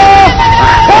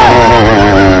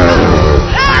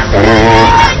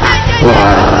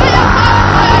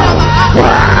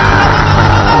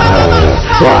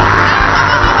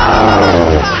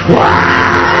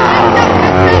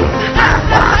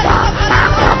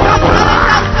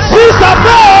 Sister,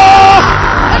 pray.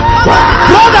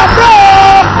 Brother, pray.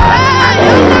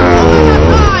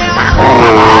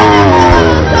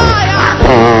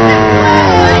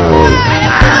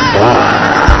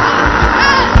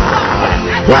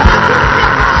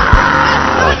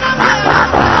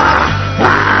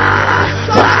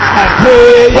 I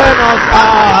pray and not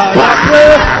hard, I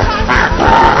pray.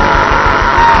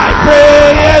 I pray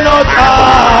and not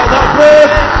hard, I pray.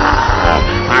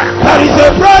 There is a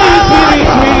praying spirit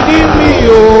within me,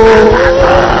 oh.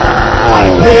 I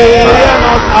pray and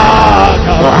not hard,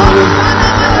 I pray.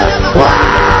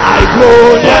 I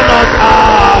groan and not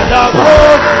hard, I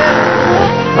groan.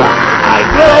 I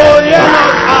groan and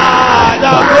not hard,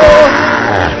 I groan.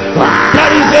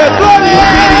 There is a groaning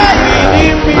spirit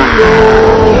within me, oh.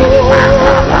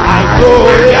 I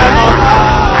groan and not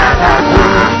hard, I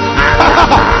groan.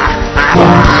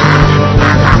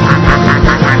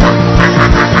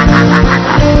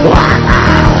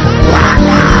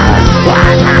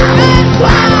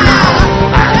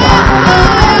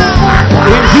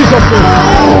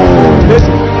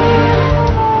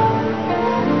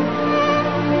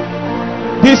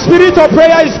 spirit of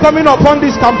prayer is coming upon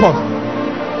this campus.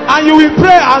 And you will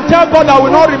pray and tell God, I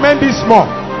will not remain this small.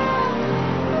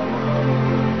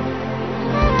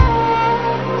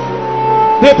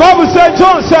 The Bible said,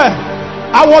 John said,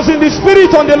 I was in the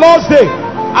spirit on the Lord's day,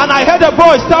 and I heard a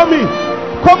voice tell me,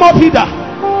 come up hither.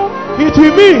 It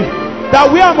will mean that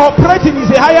where I'm operating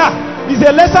is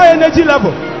a lesser energy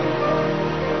level.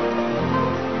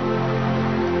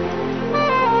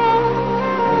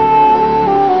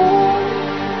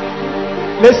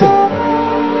 Listen.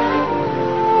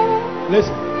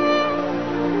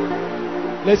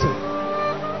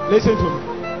 Listen to me.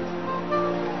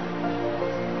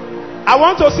 I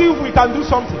want to see if we can do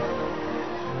something.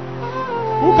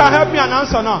 Who can help me and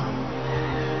answer now?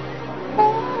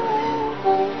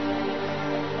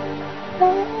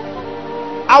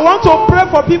 I want to pray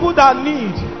for people that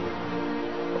need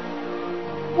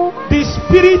the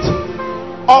spirit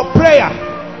of prayer,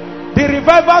 the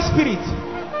revival spirit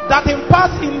that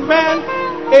imparts in men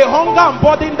a hunger and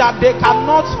burden that they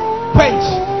cannot quench.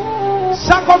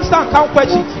 Circumstance can't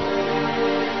quench it.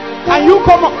 Can you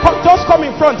just come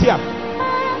in front here?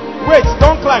 Wait,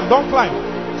 don't climb.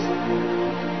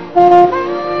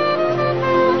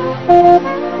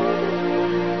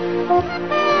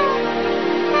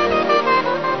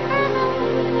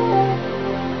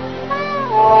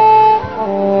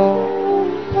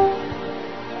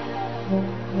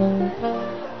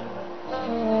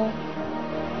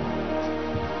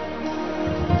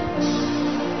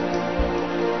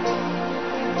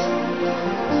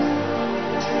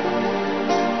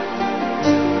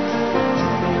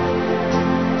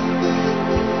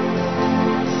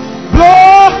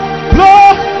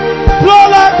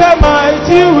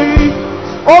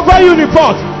 Over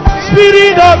Uniport,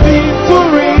 spirit of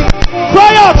victory.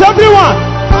 Cry out, everyone.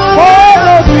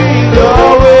 Follow me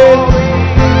your way.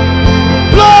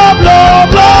 Blow, blow,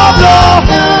 blow, blow.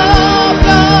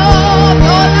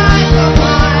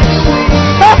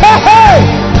 Hey, hey, hey.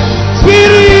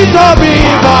 Spirit of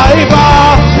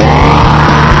revival.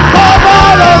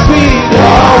 Follow us with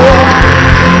your way.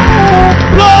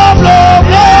 Blow, blow,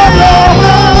 blow,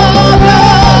 blow.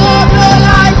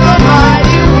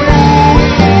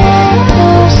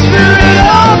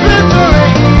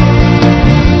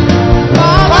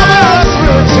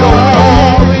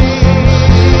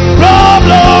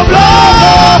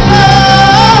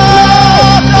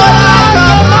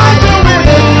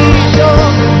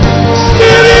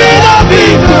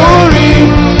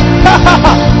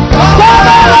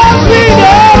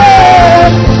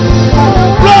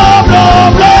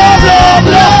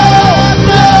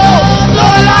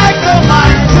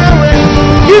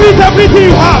 Everything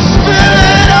you have.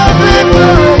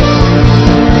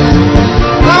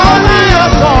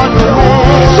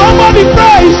 Somebody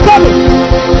pray, he's coming.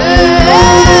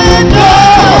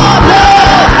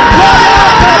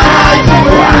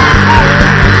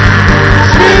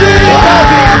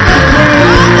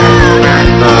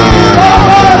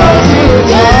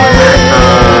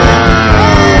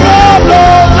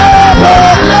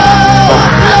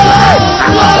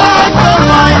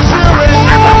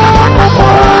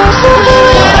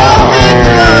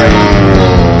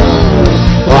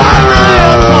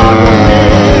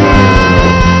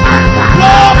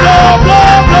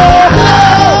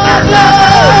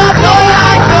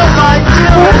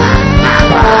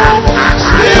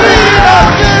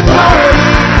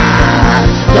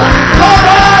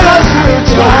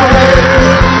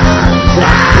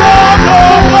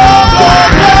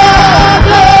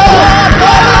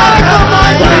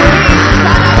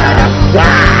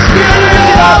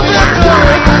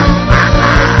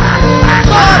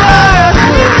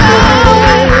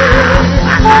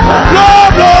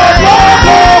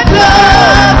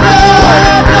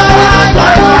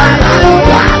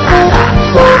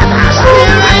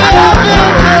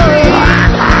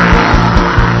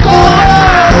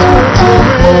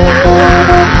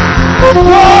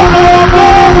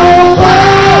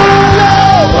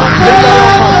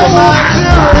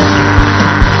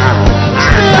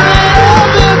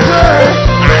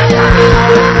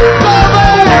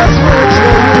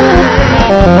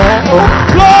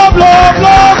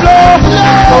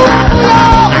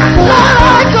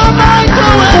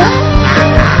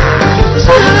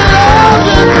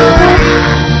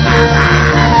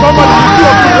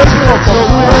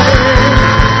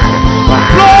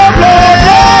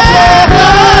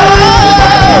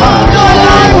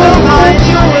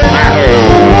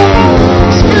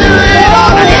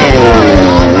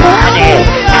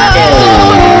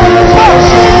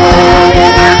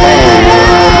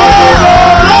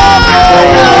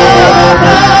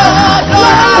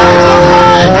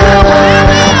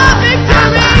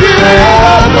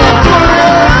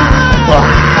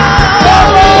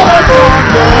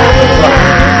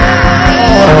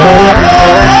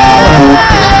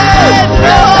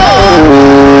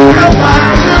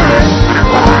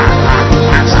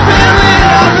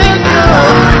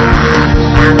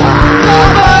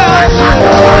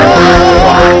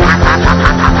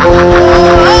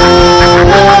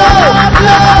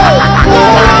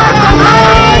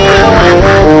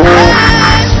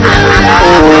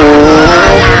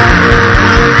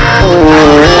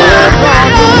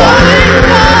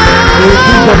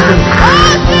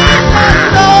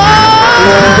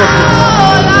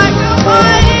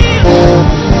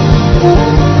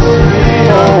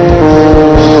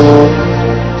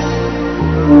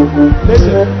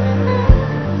 Listen.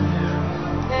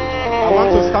 I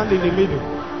want to stand in the middle.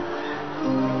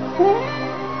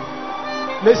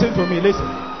 Listen to me, listen.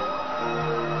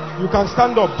 You can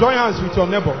stand up. Join hands with your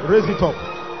neighbor. Raise it up.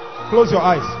 Close your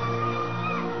eyes.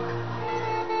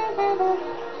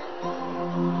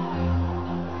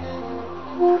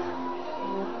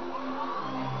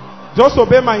 Just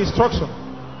obey my instruction.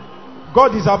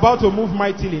 God is about to move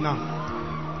mightily now.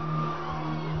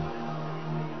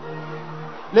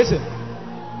 Listen.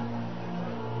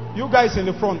 You guys in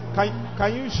the front,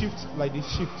 can you shift like this?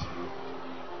 Shift.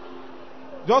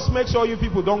 Just make sure you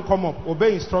people don't come up.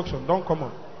 Obey instruction. Don't come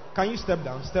up. Can you step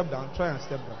down? Step down. Try and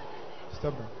step down.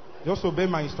 Step down. Just obey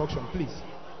my instruction, please.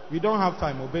 We don't have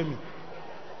time. Obey me.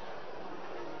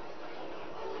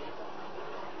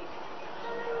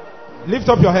 Lift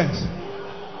up your hands.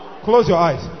 Close your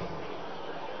eyes.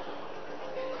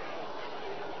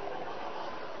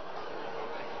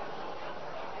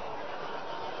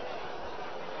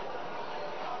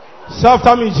 Say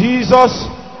after me, Jesus,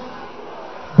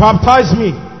 baptize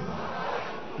me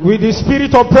with the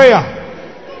spirit of prayer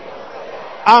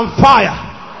and fire.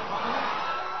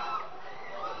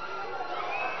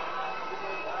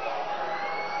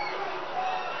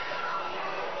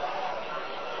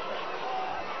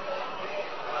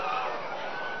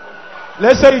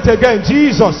 Let's say it again.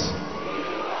 Jesus,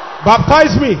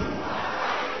 baptize me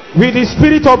with the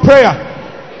spirit of prayer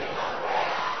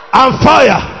and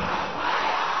fire.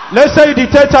 Let's say it the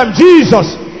third time.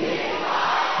 Jesus,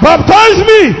 baptize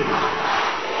me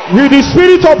with the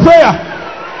spirit of prayer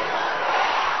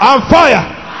and fire.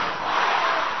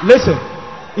 Listen,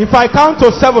 if I count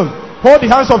to 7, hold the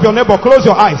hands of your neighbor, close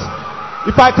your eyes.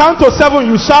 If I count to 7,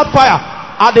 you shout fire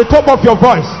at the top of your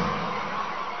voice.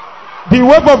 The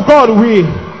wave of God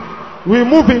will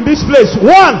move in this place. 1.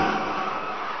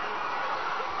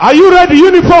 Are you ready,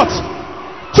 Uniport?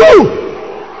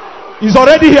 2 is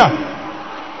already here.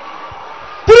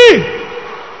 3,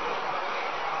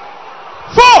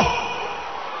 4,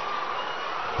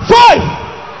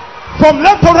 5, from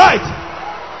left to right,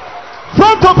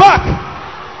 front to back,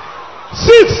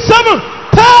 6, 7,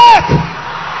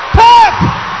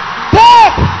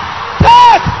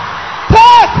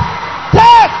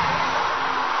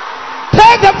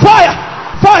 take the fire,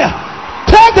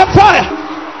 take the fire.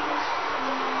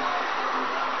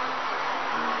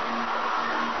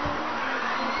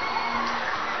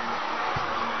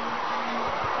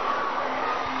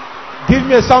 Give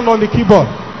me a sound on the keyboard.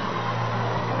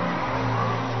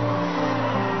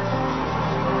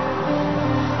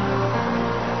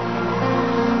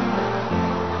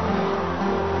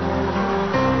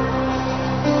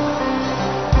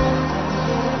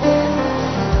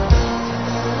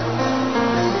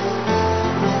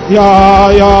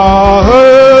 Yeah, yeah,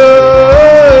 hey,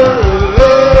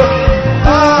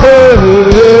 hey,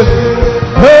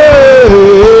 hey.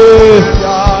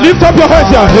 Lift up your hands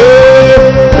here.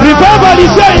 Hey. Revival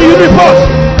is here in Uniport.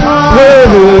 Hey,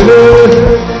 hey,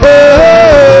 hey,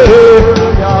 hey.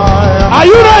 Are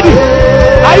you ready?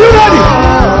 Are you ready?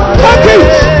 Take it.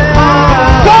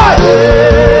 5,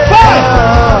 5, 5.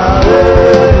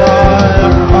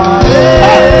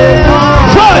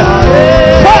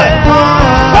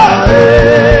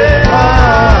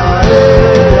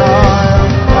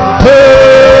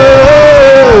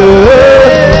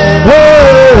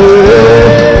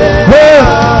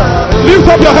 Lift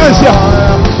up your hands here.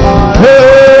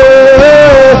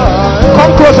 Hey,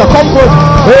 come closer, come closer.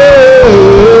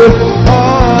 Hey,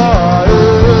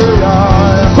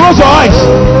 close your eyes.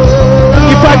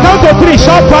 If I count to 3,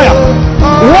 shout fire.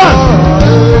 1,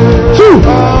 2,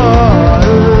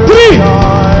 3.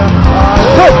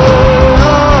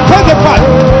 Take the 5.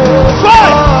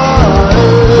 5,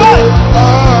 5,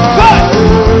 5,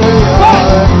 5.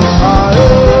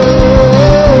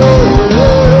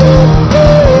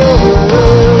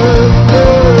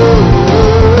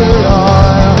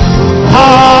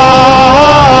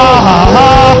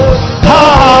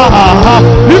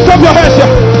 Lift up your hands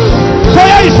here.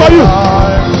 Fire is for you.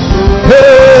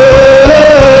 Hey, hey,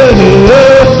 hey,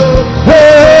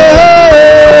 hey,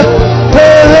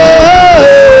 hey,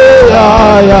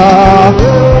 yeah, yeah.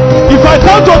 If I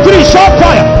count to 3, shout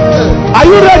fire. Are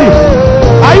you ready?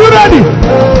 Are you ready?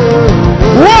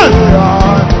 1,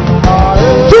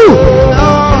 2,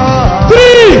 3.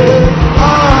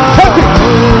 Take it.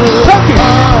 Take it.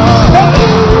 Take it.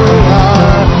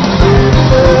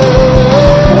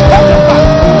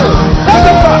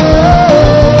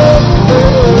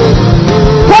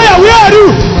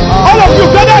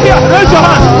 Gather here, raise your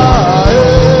hand.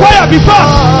 Fire, be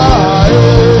fast.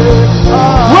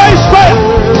 Where is fire?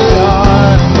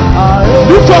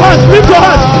 Lift your hands, lift your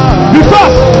hands.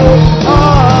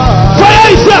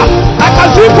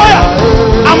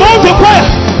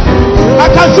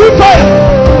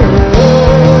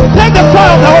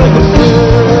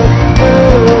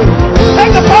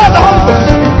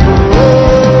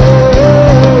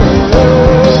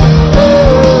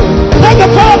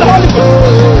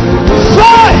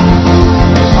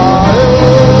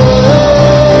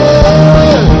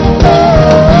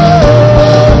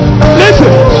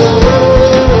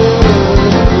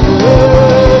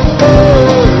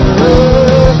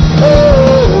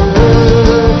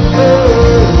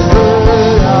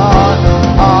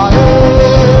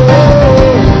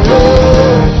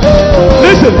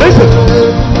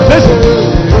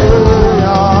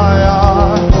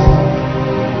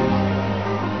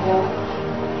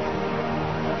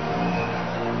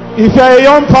 If you are a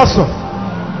young person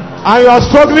and you are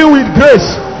struggling with grace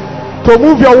to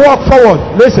move your work forward,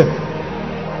 listen.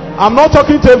 I'm not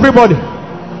talking to everybody.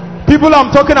 People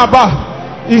I'm talking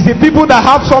about is the people that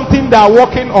have something they are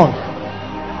working on.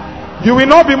 You will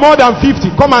not be more than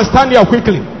 50. Come and stand here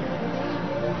quickly.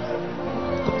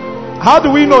 How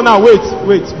do we know now? Wait,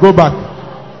 go back.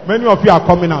 Many of you are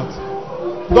coming out.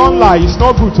 Don't lie. It's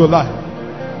not good to lie.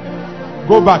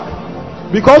 Go back.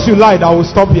 Because you lied, I will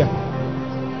stop here.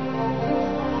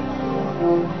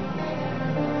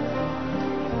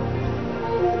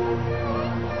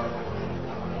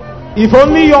 If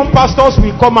only young pastors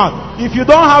will come out. If you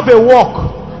don't have a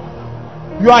work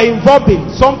you are involved in,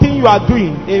 something you are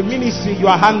doing, a ministry you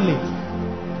are handling,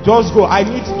 just go.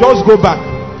 Just go back.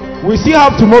 We still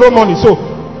have tomorrow morning, so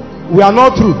we are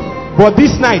not through. But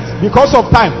this night, because of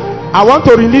time, I want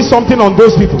to release something on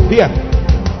those people. Here,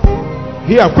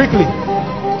 quickly.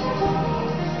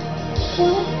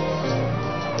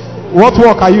 What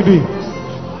work are you doing?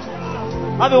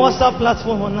 I have a WhatsApp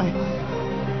platform online.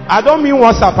 I don't mean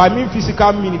WhatsApp, I mean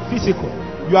physical.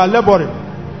 You are laboring.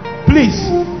 Please.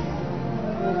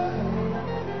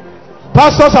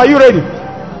 Pastors, are you ready?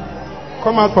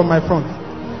 Come out from my front.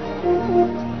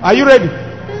 Are you ready?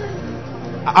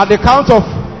 At the count of,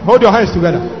 hold your hands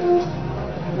together.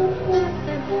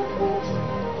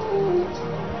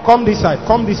 Come this side.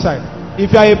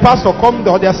 If you are a pastor, come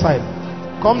the other side.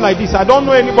 Come like this. I don't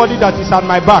know anybody that is at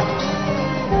my back.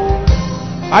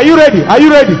 Are you ready?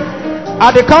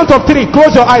 At the count of 3,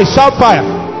 close your eyes, shout fire.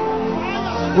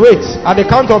 Wait, at the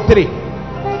count of 3.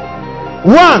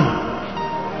 1.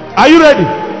 Are you ready?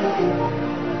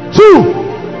 2.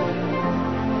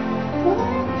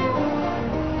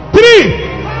 3.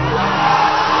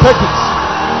 Take it.